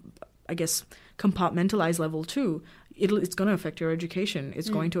know, I guess compartmentalized level too. It's going to affect your education. It's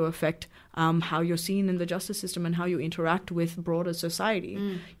going to affect how you're seen in the justice system and how you interact with broader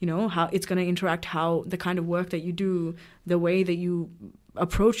society. You know, how it's going to interact, how the kind of work that you do, the way that you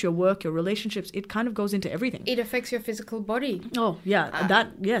approach your work, your relationships, it kind of goes into everything. It affects your physical body. Oh, yeah.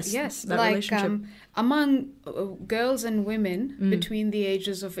 Yes, that like, relationship. Among girls and women between the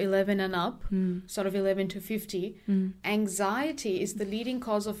ages of 11 and up, sort of 11 to 50, anxiety is the leading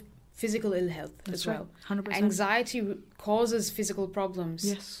cause of physical ill health. That's as well. Right. 100%. Anxiety causes physical problems.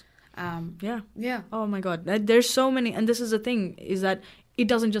 Yes. Yeah. Oh my God. There's so many, and this is the thing, is that it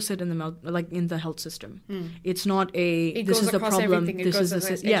doesn't just sit in the health system. It's not it this goes is the across problem. Everything. It goes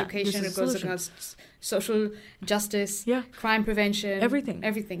across education. It goes solution. across social justice. Crime prevention. Everything.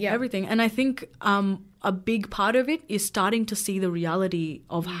 Yeah. Everything. And I think a big part of it is starting to see the reality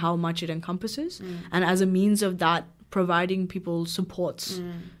of how much it encompasses, and as a means of that, providing people supports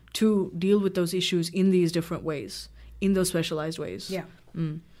to deal with those issues in these different ways, in those specialized ways. Yeah.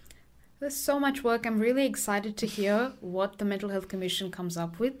 There's so much work. I'm really excited to hear what the Mental Health Commission comes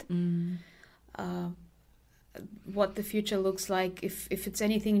up with, what the future looks like, if it's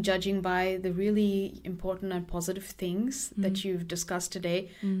anything, judging by the really important and positive things that you've discussed today.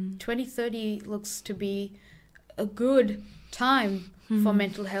 2030 looks to be a good time for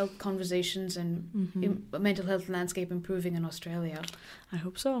mental health conversations and mental health landscape improving in Australia. I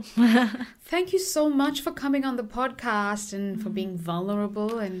hope so. Thank you so much for coming on the podcast and for being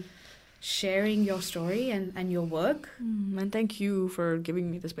vulnerable and sharing your story and your work. And thank you for giving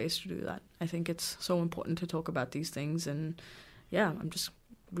me the space to do that. I think it's so important to talk about these things, and yeah, I'm just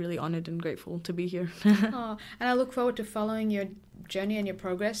really honored and grateful to be here. And I look forward to following your journey and your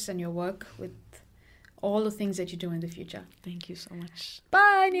progress and your work with all the things that you do in the future. Thank you so much.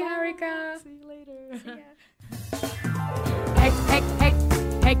 Bye, Niharika. See you later. See ya. Heck,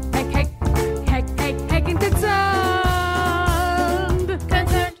 inte concerned.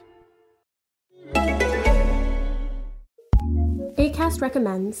 Acast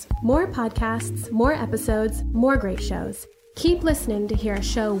recommends more podcasts, more episodes, more great shows. Keep listening to hear a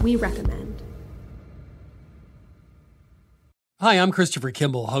show we recommend. Hi, I'm Christopher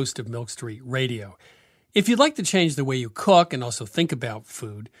Kimball, host of Milk Street Radio. If you'd like to change the way you cook and also think about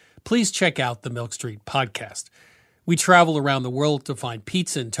food, please check out the Milk Street podcast. We travel around the world to find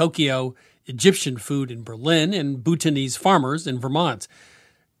pizza in Tokyo, Egyptian food in Berlin, and Bhutanese farmers in Vermont.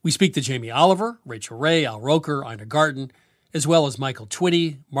 We speak to Jamie Oliver, Rachel Ray, Al Roker, Ina Garten, as well as Michael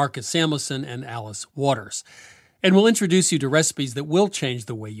Twitty, Marcus Samuelson, and Alice Waters. And we'll introduce you to recipes that will change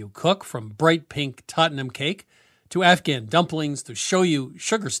the way you cook, from bright pink Tottenham cake to Afghan dumplings to shoyu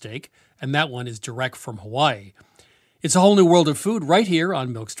sugar steak, and that one is direct from Hawaii. It's a whole new world of food right here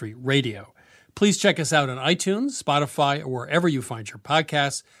on Milk Street Radio. Please check us out on iTunes, Spotify, or wherever you find your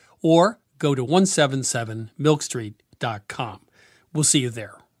podcasts, or go to 177milkstreet.com. We'll see you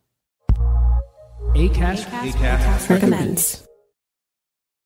there. Acast recommends.